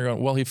 And they're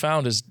going, well, he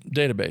found his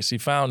database. He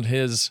found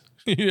his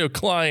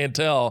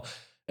clientele,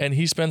 and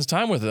he spends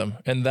time with them.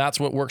 And that's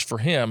what works for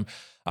him.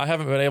 I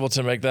haven't been able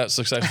to make that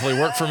successfully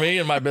work for me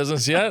in my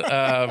business yet.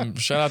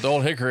 Shout out to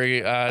Old Hickory.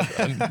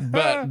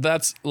 But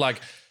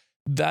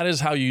that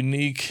is how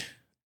unique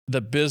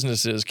the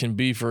businesses can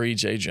be for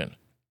each agent.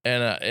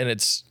 And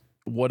it's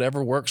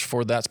whatever works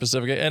for that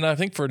specific. And I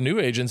think for new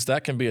agents,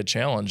 that can be a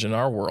challenge in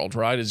our world,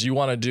 right? Is you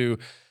want to do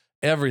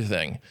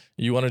everything.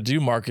 You want to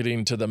do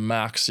marketing to the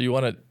max. You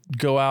want to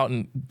go out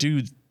and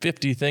do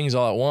 50 things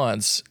all at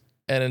once.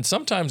 And then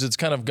sometimes it's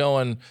kind of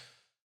going,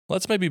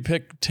 let's maybe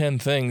pick 10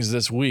 things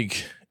this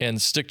week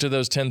and stick to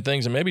those 10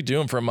 things and maybe do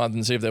them for a month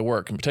and see if they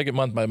work, and take it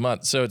month by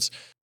month.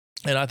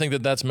 And I think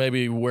that's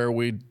maybe where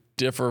we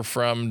differ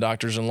from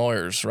doctors and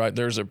lawyers, right?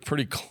 There's a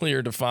pretty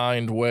clear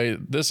defined way.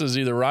 This is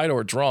either right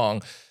or it's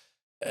wrong.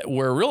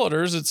 Where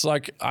realtors, it's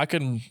like, I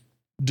can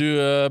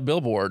do a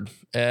billboard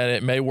and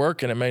it may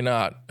work and it may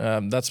not.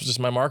 That's just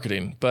my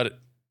marketing. But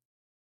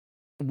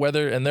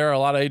there are a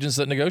lot of agents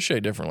that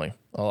negotiate differently.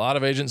 A lot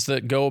of agents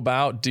that go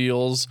about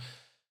deals,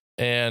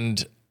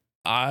 and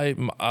I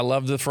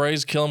love the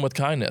phrase, kill them with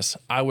kindness.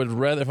 I would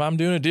rather, if I'm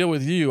doing a deal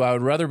with you, I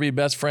would rather be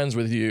best friends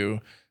with you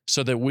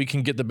so that we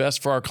can get the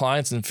best for our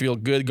clients and feel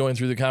good going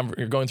through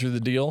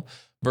the deal,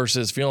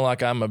 versus feeling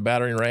like I'm a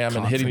battering ram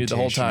and hitting you the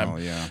whole time.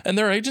 Yeah. And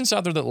there are agents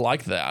out there that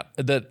like that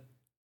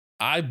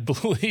I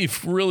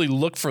believe really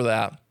look for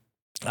that.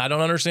 I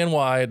don't understand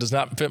why. It does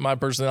not fit my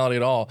personality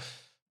at all.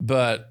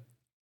 But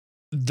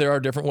there are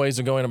different ways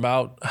of going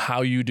about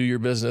how you do your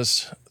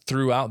business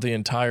throughout the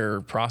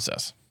entire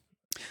process?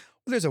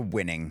 Well, there's a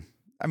winning.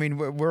 I mean,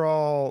 we're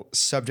all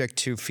subject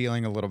to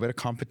feeling a little bit of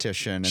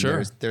competition. And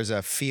Sure. there's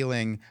a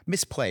feeling,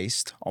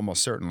 misplaced,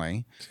 almost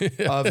certainly,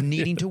 of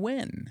needing to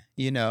win.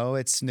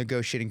 It's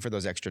negotiating for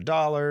those extra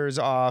dollars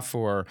off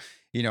or,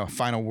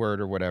 final word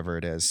or whatever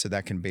it is. So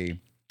that can be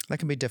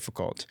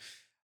difficult.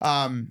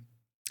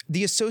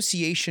 The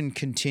association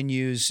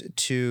continues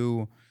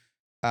to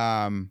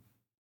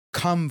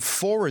come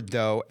forward,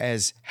 though,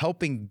 as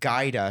helping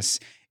guide us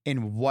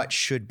in what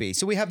should be.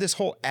 So we have this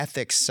whole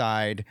ethics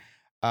side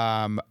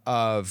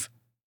of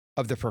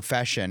the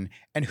profession,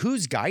 and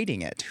who's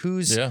guiding it,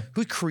 who's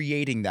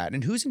creating that,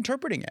 and who's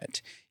interpreting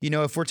it.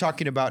 If we're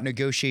talking about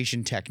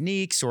negotiation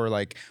techniques or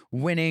like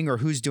winning or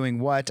who's doing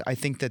what, I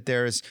think that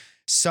there's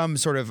some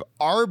sort of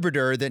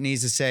arbiter that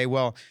needs to say,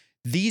 well,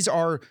 these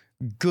are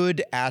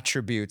good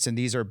attributes and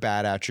these are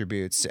bad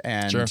attributes,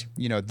 and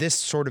this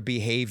sort of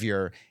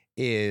behavior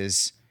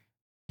is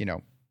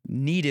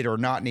needed or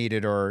not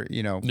needed, or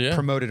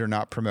promoted or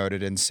not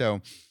promoted. And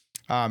so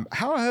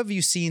how have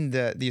you seen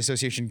the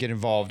association get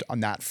involved on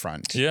that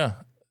front? Yeah.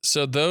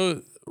 So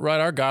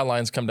our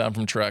guidelines come down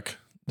from TREC,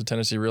 the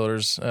Tennessee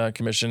Realtors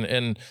Commission.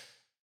 And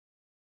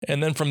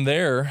then from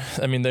there,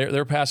 I mean,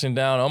 they're passing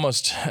down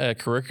almost a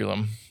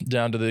curriculum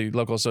down to the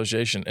local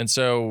association. And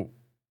so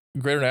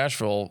Greater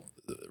Nashville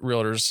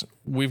Realtors,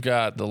 we've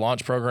got the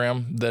launch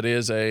program that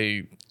is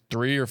a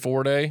 3 or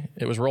 4 day.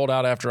 It was rolled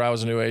out after I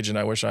was a new agent.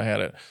 I wish I had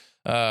it.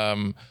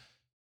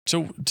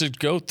 To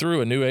go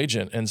through a new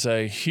agent and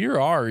say, here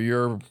are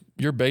your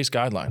base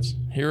guidelines.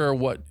 Here are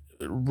what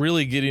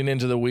really getting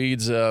into the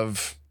weeds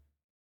of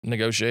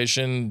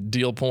negotiation,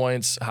 deal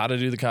points, how to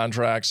do the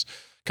contracts,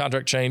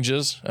 contract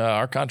changes.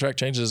 Our contract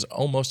changes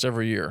almost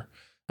every year.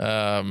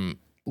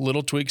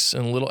 Little tweaks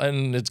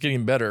and it's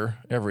getting better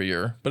every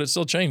year, but it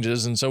still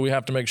changes. And so we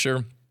have to make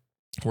sure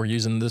we're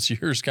using this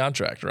year's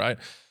contract, right?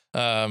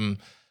 And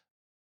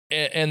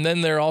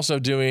then they're also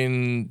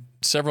doing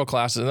several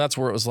classes, and that's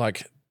where it was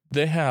like,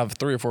 they have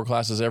 3 or 4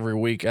 classes every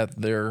week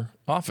at their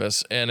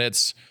office, and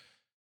it's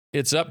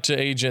up to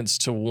agents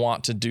to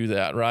want to do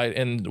that, right?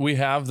 And we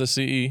have the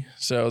CE,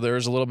 so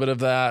there's a little bit of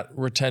that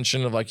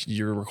retention of like,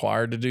 you're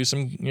required to do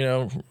some,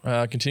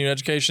 continuing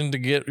education to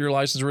get your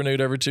license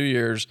renewed every 2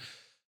 years.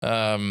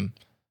 And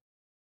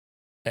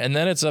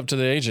then it's up to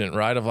the agent,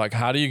 right? Of like,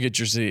 how do you get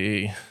your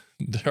CE?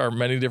 There are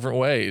many different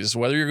ways,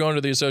 whether you're going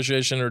to the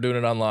association or doing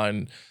it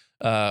online.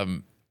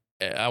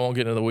 I won't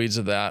get into the weeds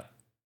of that,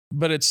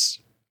 but it's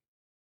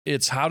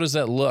how does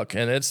that look?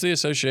 And it's the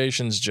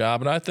association's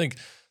job. And I think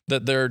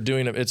that they're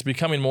doing it. It's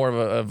becoming more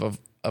of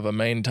a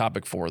main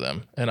topic for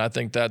them. And I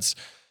think that's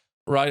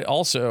right.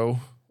 Also,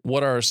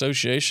 what our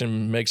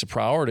association makes a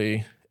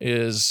priority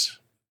is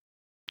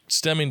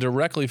stemming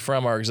directly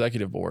from our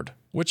executive board,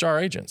 which are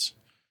agents,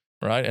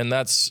 right?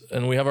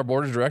 And we have our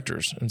board of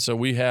directors. And so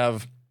we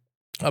have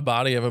a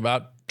body of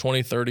about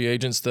 20, 30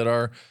 agents that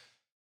are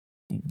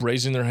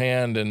raising their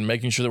hand and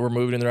making sure that we're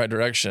moving in the right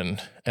direction.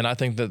 And I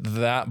think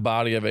that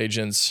body of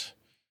agents,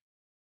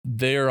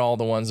 they're all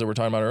the ones that we're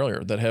talking about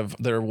earlier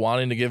that are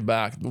wanting to give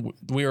back.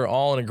 We are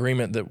all in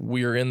agreement that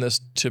we are in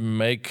this to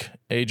make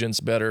agents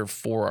better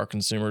for our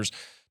consumers,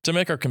 to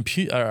make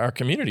our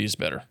communities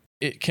better.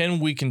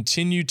 Can we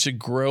continue to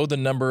grow the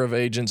number of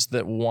agents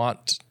that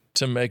want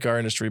to make our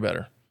industry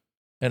better?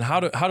 And how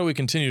do we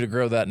continue to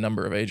grow that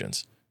number of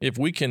agents? If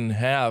we can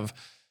have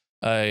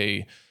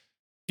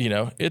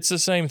it's the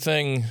same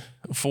thing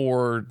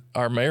for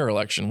our mayor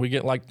election. We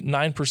get like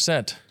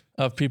 9%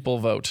 of people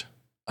vote.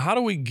 How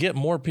do we get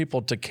more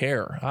people to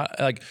care?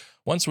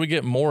 Once we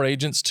get more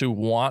agents to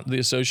want the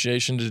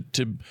association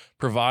to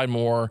provide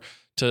more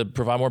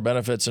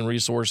benefits and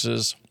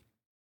resources,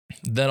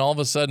 then all of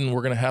a sudden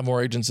we're going to have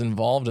more agents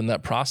involved in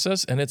that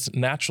process, and it's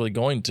naturally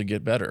going to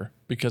get better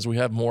because we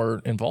have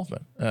more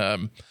involvement.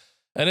 And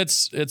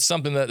it's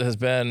something that has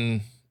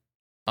been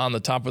on the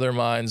top of their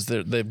minds.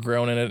 They've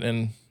grown in it,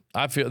 and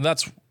I feel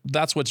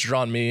that's what's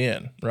drawn me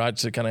in, right?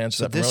 To kind of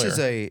answer that from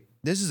earlier.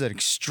 This is an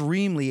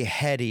extremely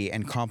heady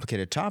and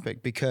complicated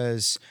topic,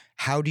 because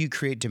how do you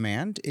create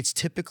demand? It's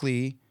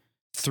typically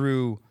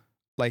through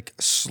like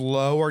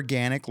slow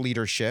organic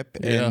leadership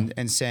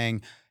and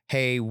saying,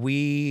 hey,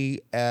 we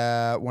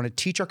want to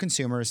teach our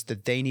consumers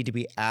that they need to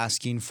be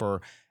asking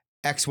for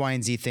X, Y,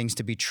 and Z things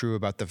to be true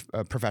about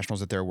the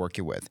professionals that they're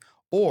working with.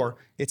 Or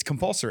it's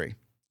compulsory.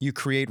 You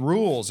create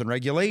rules and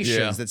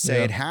regulations that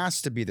say it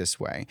has to be this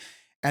way.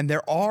 And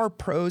there are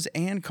pros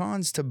and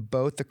cons to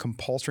both the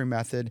compulsory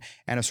method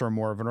and a sort of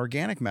more of an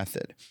organic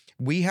method.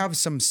 We have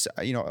some,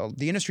 the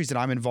industries that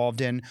I'm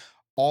involved in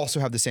also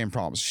have the same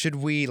problems. Should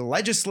we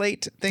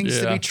legislate things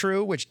to be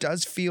true, which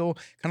does feel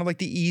kind of like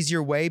the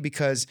easier way,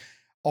 because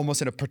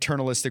almost in a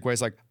paternalistic way,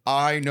 it's like,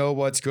 I know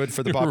what's good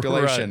for the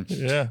population. Right.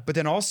 Yeah. But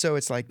then also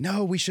it's like,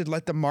 no, we should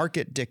let the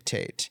market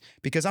dictate,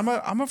 because I'm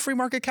a free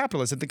market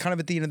capitalist at the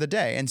end of the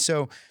day. And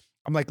so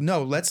I'm like,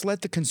 no, let's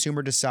let the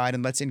consumer decide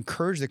and let's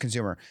encourage the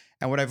consumer.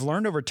 And what I've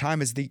learned over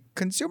time is the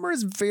consumer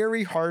is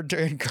very hard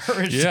to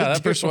encourage. Yeah,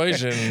 that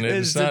persuasion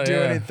is to do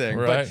anything.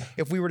 Right. But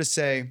if we were to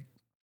say,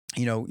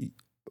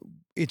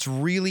 it's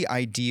really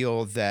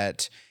ideal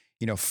that,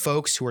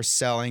 folks who are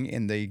selling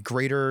in the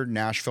greater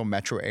Nashville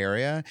metro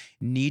area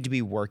need to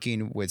be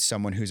working with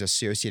someone who's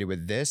associated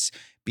with this,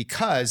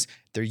 because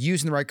they're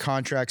using the right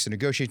contracts, the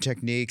negotiation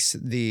techniques,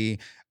 the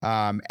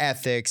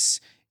ethics,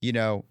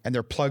 and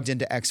they're plugged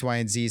into X, Y,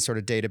 and Z sort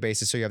of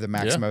databases, so you have the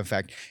maximum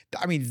effect.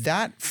 I mean,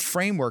 that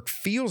framework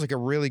feels like a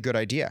really good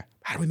idea.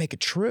 How do we make it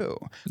true?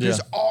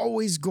 There's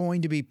always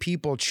going to be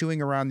people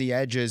chewing around the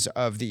edges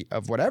of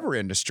whatever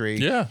industry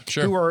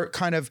who are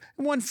kind of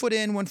one foot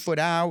in, one foot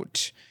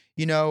out,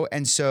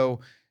 and so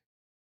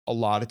a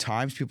lot of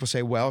times people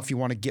say, well, if you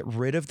want to get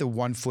rid of the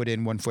 1 foot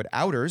in, 1 foot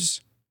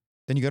outers,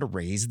 then you got to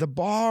raise the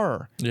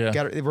bar.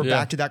 We're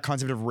back to that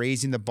concept of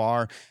raising the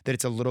bar, that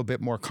it's a little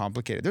bit more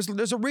complicated.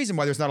 There's a reason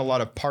why there's not a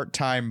lot of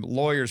part-time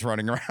lawyers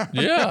running around.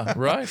 Yeah,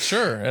 right.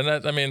 Sure.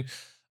 And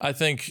I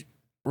think,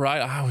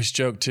 right. I always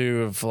joke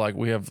too of like,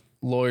 we have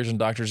lawyers and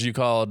doctors. You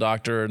call a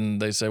doctor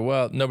and they say,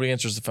 well, nobody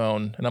answers the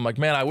phone. And I'm like,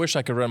 man, I wish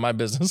I could run my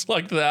business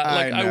like that.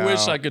 Like I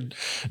wish I could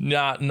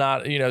not,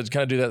 kind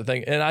of do that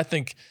thing. And I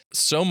think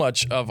so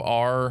much of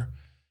our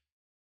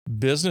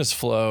business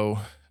flow,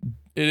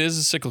 it is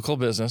a cyclical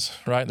business,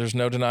 right? There's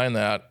no denying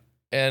that.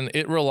 And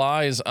it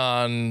relies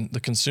on the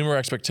consumer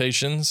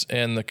expectations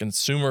and the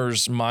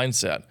consumer's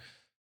mindset.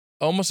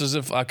 Almost as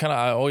if I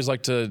always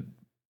like to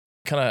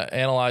kind of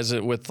analyze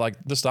it with like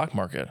the stock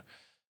market.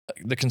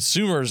 The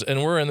consumers,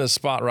 and we're in this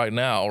spot right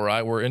now,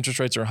 right, where interest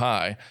rates are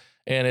high,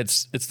 and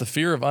it's the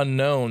fear of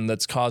unknown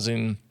that's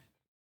causing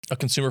a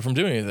consumer from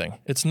doing anything.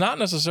 It's not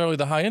necessarily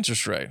the high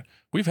interest rate.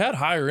 We've had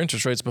higher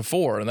interest rates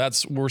before, and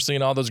we're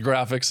seeing all those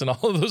graphics and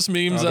all of those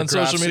memes on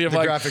social media. The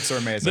graphics are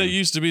amazing. They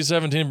used to be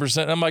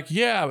 17%. I'm like,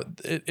 yeah,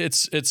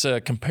 it's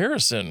a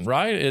comparison,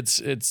 right?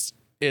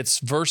 It's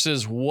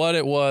versus what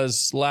it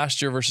was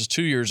last year versus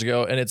 2 years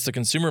ago, and it's the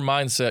consumer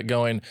mindset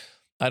going,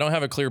 I don't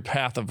have a clear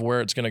path of where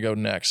it's going to go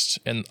next.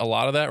 And a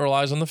lot of that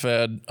relies on the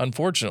Fed,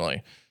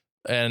 unfortunately.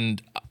 And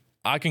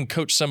I can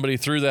coach somebody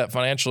through that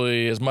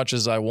financially as much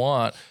as I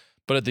want.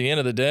 But at the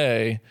end of the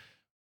day,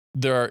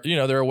 there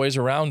are ways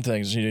around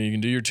things. You can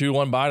do your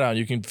 2-1 buy down.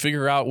 You can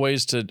figure out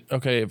ways to,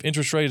 okay, if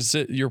interest rates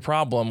is your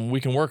problem,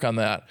 we can work on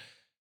that.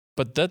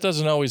 But that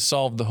doesn't always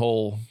solve the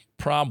whole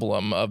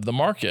problem of the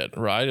market,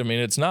 right? I mean,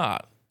 it's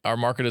not. Our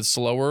market is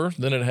slower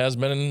than it has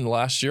been in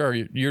last year. Our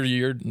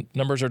year-to-year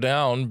numbers are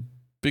down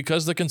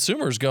because the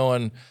consumer's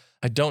going,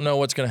 I don't know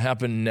what's going to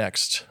happen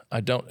next.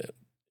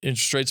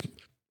 Interest rates,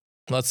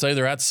 let's say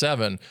they're at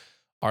 7.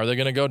 Are they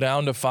going to go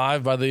down to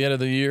 5 by the end of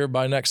the year,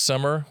 by next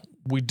summer?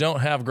 We don't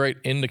have great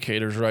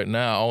indicators right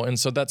now. And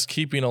so that's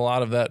keeping a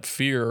lot of that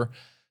fear.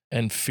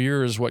 And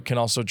fear is what can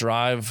also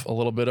drive a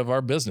little bit of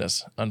our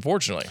business,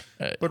 unfortunately.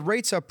 But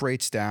rates up,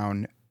 rates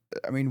down.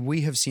 I mean,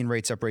 we have seen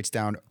rates up, rates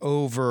down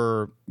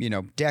over,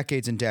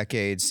 decades and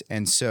decades.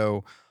 And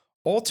so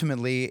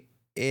ultimately,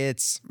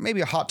 it's maybe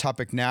a hot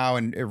topic now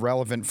and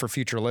irrelevant for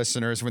future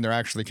listeners when they're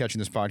actually catching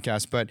this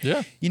podcast. But,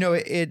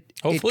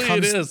 hopefully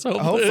it is.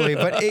 Hopefully.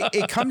 But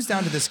it comes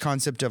down to this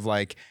concept of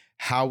like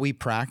how we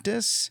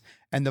practice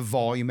and the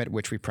volume at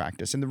which we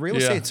practice. And the real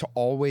estate's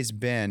always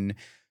been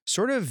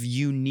sort of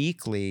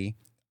uniquely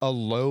a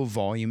low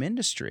volume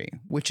industry,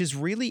 which is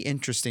really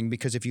interesting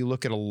because if you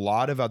look at a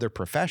lot of other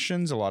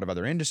professions, a lot of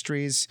other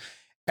industries,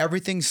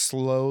 everything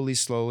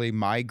slowly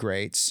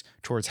migrates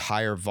towards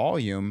higher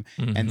volume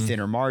and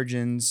thinner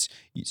margins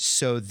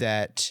so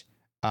that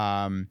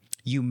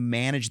you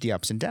manage the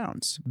ups and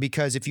downs.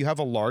 Because if you have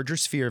a larger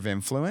sphere of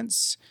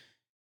influence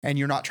and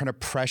you're not trying to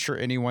pressure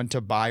anyone to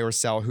buy or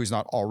sell who's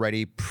not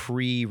already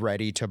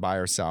pre-ready to buy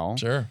or sell,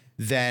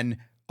 then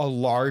a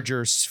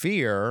larger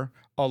sphere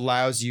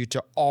allows you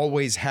to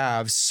always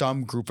have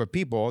some group of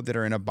people that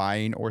are in a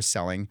buying or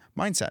selling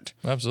mindset.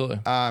 Absolutely.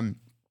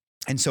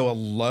 And so a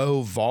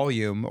low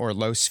volume or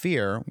low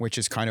sphere, which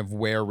is kind of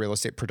where real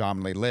estate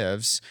predominantly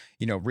lives,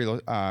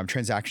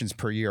 transactions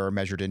per year are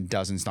measured in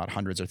dozens, not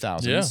hundreds or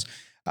thousands,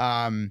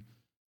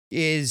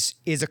 is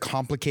a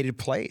complicated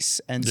place.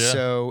 And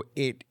so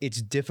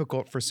it's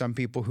difficult for some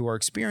people who are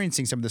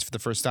experiencing some of this for the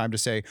first time to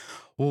say,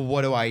 well,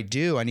 what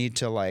do? I need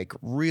to like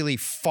really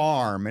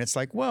farm. And it's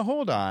like, well,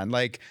 hold on,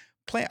 like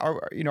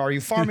are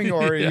you farming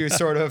or are you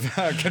sort of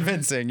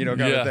convincing,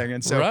 kind of thing.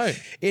 And so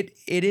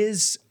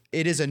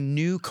it is a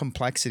new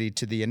complexity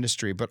to the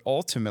industry, but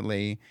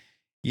ultimately,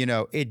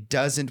 it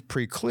doesn't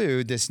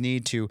preclude this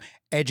need to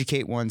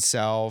educate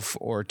oneself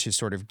or to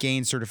sort of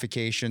gain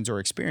certifications or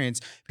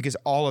experience, because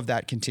all of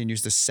that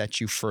continues to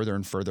set you further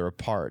and further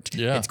apart.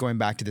 Yeah. It's going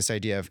back to this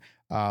idea of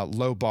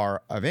low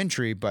bar of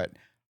entry, but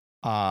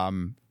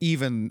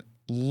even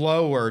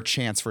lower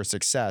chance for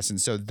success.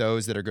 And so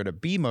those that are going to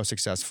be most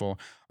successful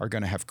are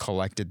going to have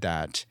collected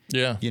that,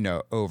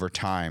 over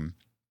time.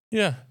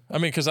 Yeah. I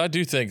mean, because I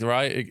do think,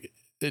 right,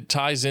 it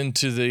ties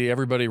into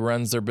everybody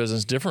runs their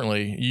business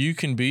differently. You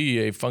can be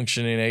a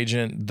functioning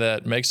agent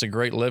that makes a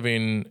great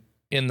living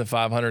in the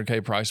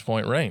 $500K price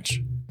point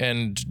range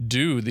and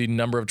do the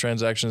number of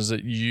transactions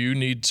that you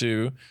need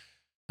to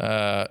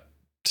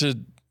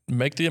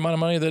make the amount of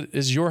money that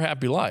is your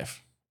happy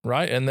life,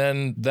 right? And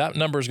then that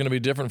number is going to be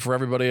different for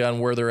everybody on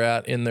where they're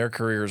at in their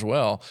career as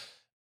well.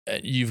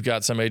 You've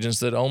got some agents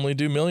that only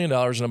do $1 million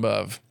and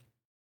above.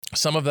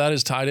 Some of that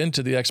is tied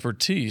into the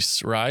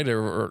expertise, right?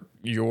 Or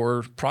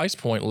your price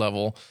point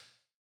level,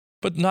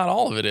 but not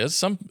all of it is.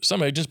 Some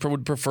agents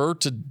would prefer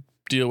to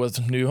deal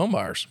with new home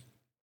buyers.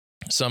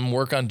 Some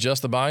work on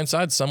just the buying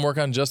side, some work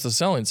on just the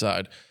selling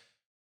side.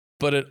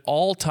 But it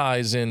all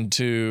ties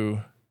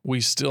into,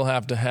 we still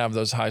have to have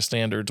those high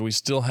standards. We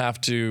still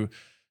have to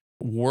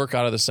work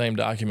out of the same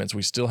documents.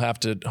 We still have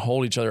to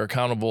hold each other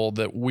accountable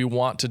that we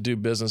want to do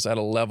business at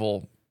a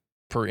level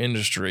per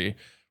industry,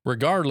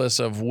 regardless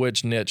of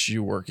which niche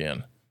you work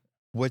in.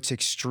 What's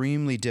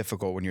extremely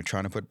difficult when you're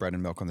trying to put bread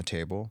and milk on the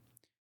table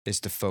is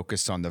to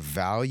focus on the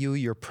value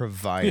you're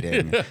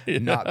providing,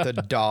 not the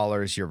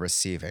dollars you're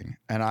receiving.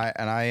 And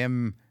I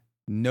am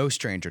no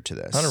stranger to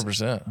this.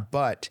 100%.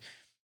 But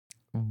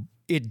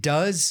it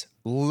does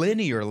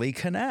linearly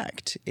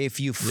connect. If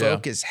you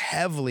focus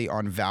heavily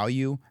on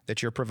value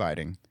that you're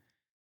providing,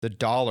 the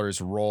dollars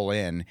roll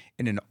in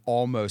an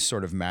almost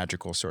sort of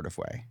magical sort of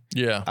way.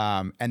 Yeah.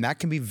 And that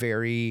can be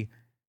very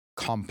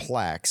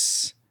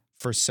complex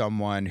for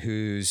someone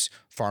who's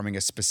farming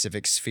a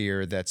specific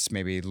sphere that's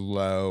maybe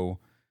low.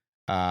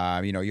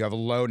 You have a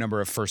low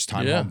number of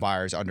first-time home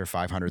buyers under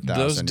 500,000.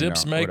 Those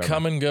dips may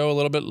come and go a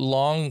little bit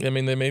long. I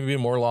mean, they may be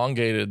more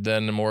elongated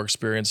than a more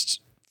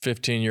experienced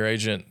 15-year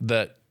agent,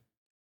 that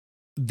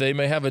they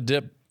may have a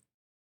dip,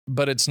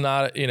 but it's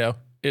not,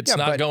 it's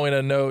not going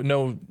to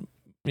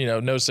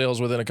no sales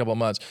within a couple of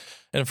months.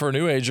 And for a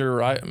new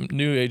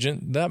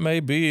agent, that may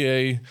be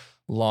a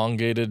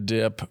elongated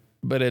dip,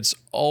 but it's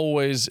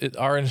always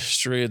our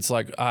industry. It's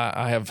like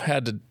I have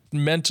had to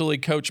mentally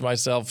coach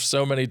myself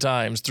so many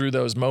times through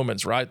those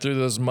moments, right? Through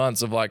those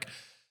months of like,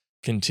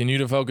 continue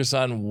to focus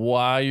on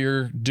why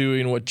you're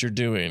doing what you're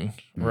doing,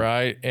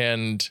 right?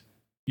 And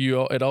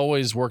it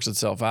always works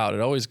itself out. It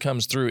always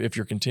comes through if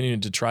you're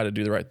continuing to try to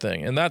do the right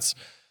thing. And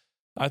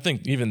I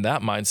think even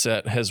that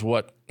mindset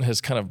has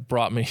kind of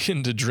brought me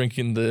into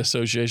drinking the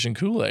association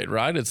Kool-Aid,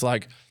 right? It's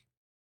like,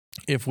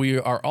 if we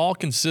are all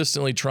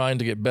consistently trying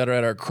to get better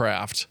at our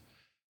craft,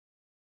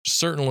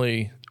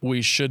 certainly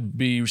we should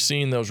be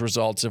seeing those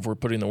results if we're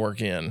putting the work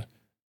in.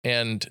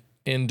 And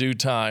in due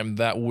time,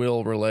 that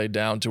will relay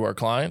down to our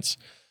clients.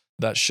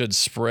 That should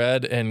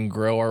spread and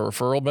grow our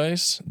referral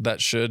base.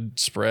 That should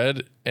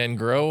spread and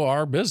grow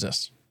our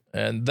business.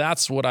 And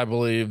that's what I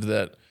believe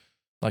that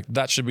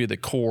should be the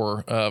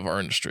core of our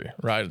industry,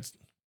 right?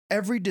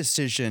 Every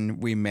decision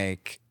we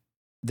make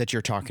that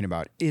you're talking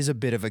about is a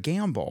bit of a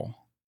gamble.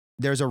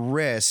 There's a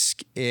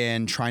risk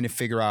in trying to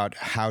figure out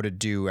how to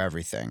do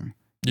everything.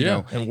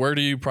 And where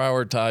do you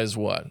prioritize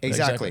what?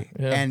 Exactly.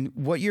 Yeah. And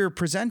what you're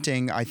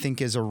presenting, I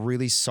think, is a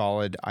really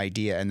solid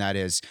idea. And that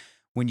is,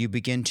 when you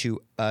begin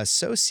to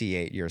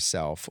associate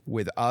yourself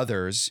with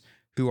others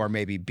who are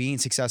maybe being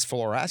successful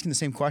or asking the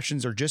same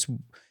questions or just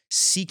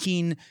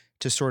seeking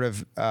to sort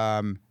of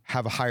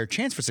have a higher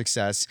chance for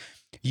success,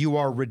 you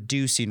are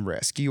reducing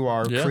risk. You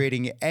are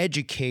creating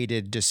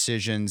educated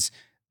decisions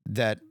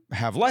that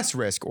have less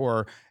risk,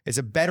 or it's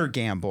a better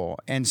gamble.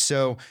 And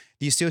so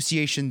the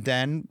association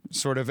then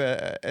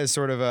as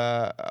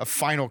a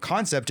final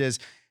concept is,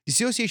 the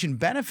association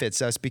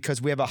benefits us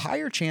because we have a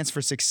higher chance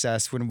for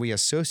success when we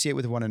associate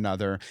with one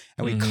another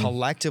and we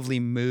collectively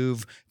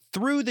move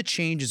through the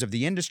changes of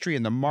the industry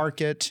and the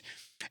market,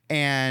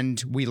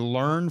 and we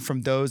learn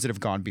from those that have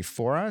gone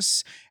before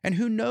us. And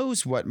who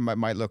knows what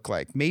might look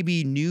like.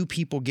 Maybe new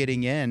people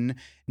getting in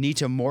need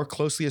to more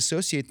closely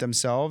associate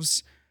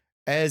themselves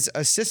as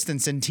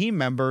assistants and team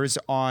members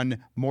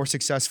on more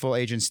successful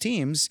agents'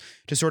 teams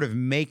to sort of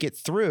make it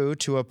through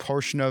to a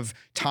portion of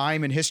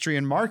time and history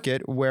and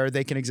market where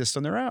they can exist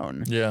on their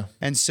own. Yeah.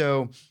 And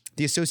so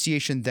the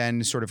association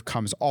then sort of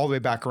comes all the way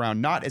back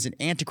around, not as an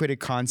antiquated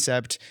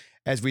concept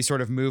as we sort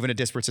of move in a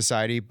disparate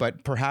society,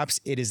 but perhaps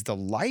it is the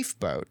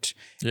lifeboat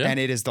and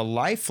it is the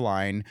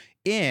lifeline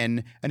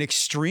in an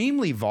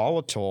extremely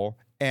volatile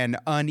and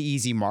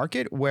uneasy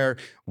market where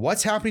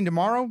what's happening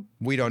tomorrow,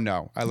 we don't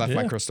know. I left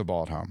my crystal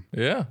ball at home.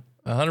 Yeah,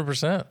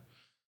 100%.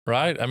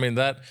 Right? I mean,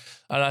 and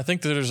I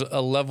think that there's a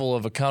level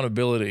of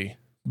accountability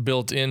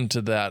built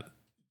into that,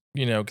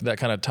 that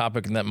kind of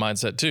topic and that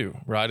mindset too,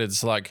 right?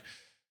 It's like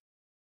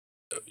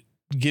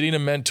getting a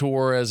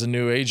mentor as a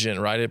new agent,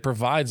 right? It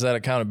provides that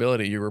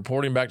accountability. You're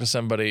reporting back to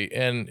somebody,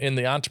 and in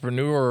the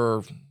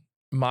entrepreneur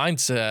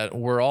mindset,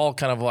 we're all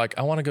kind of like,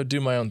 I want to go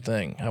do my own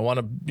thing. I want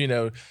to,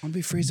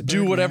 be free as a bird,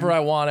 do whatever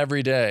I want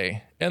every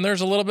day. And there's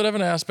a little bit of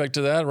an aspect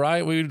to that,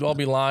 right? We'd all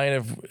be lying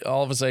if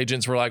all of us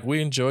agents were like,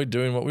 we enjoy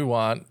doing what we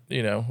want,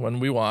 when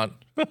we want,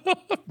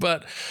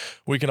 but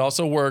we can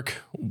also work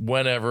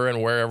whenever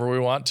and wherever we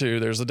want to.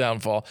 There's the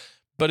downfall,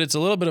 but it's a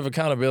little bit of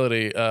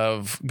accountability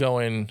of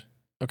going,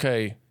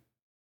 okay,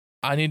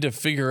 I need to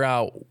figure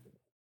out,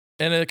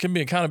 and it can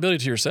be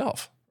accountability to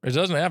yourself. It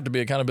doesn't have to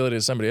be accountability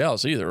to somebody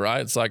else either,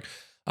 right? It's like,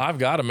 I've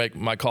got to make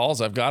my calls.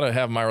 I've got to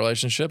have my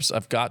relationships.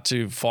 I've got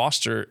to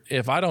foster.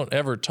 If I don't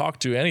ever talk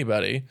to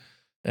anybody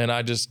and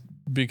I just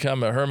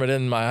become a hermit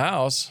in my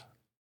house,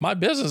 my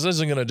business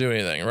isn't going to do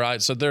anything,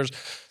 right? So there's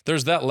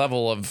that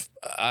level of,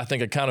 I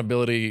think,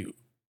 accountability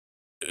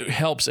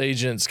helps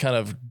agents kind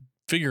of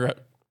figure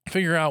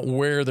out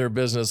where their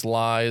business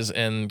lies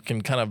and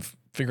can kind of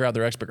figure out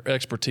their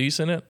expertise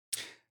in it.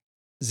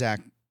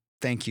 Zach,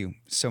 thank you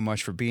so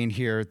much for being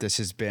here. This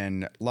has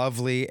been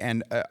lovely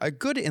and a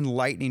good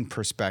enlightening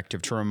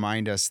perspective to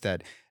remind us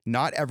that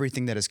not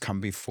everything that has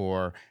come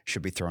before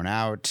should be thrown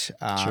out.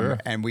 Sure.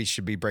 And we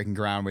should be breaking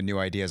ground with new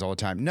ideas all the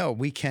time. No,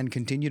 we can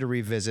continue to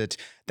revisit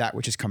that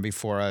which has come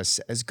before us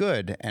as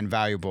good and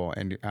valuable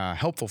and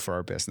helpful for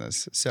our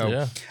business.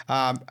 So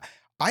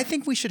I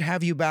think we should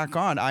have you back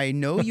on. I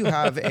know you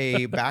have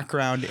a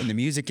background in the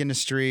music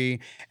industry,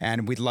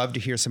 and we'd love to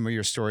hear some of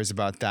your stories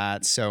about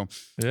that. So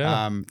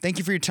thank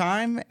you for your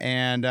time.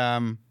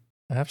 And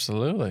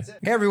absolutely.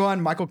 Hey,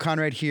 everyone. Michael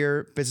Conrad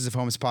here, Business of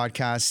Homes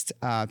podcast.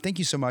 Thank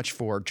you so much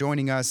for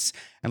joining us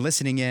and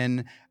listening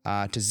in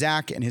to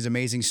Zach and his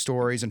amazing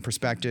stories and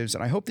perspectives.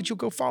 And I hope that you'll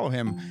go follow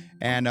him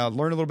and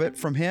learn a little bit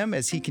from him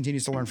as he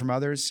continues to learn from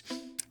others.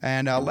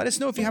 And let us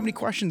know if you have any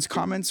questions,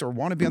 comments, or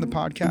want to be on the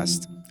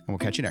podcast. And we'll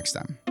catch you next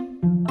time.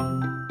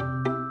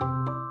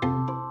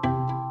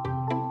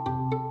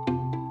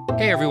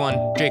 Hey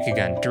everyone, Jake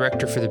again,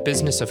 Director for the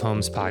Business of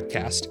Homes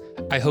podcast.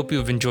 I hope you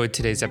have enjoyed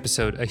today's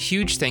episode. A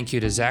huge thank you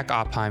to Zach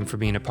Opheim for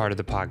being a part of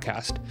the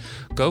podcast.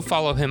 Go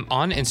follow him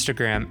on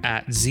Instagram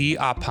at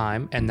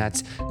 @ZOpheim, and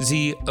that's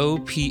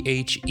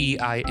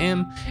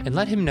ZOPHEIM, and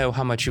let him know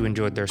how much you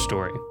enjoyed their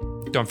story.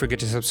 Don't forget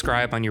to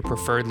subscribe on your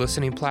preferred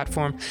listening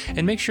platform,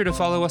 and make sure to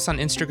follow us on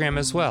Instagram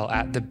as well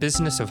at the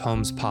Business of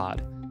Homes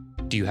Pod.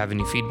 Do you have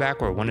any feedback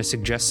or want to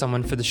suggest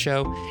someone for the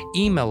show?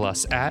 Email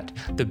us at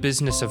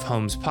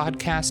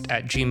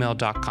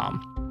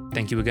thebusinessofhomespodcast@gmail.com.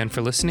 Thank you again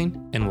for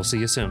listening, and we'll see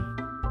you soon.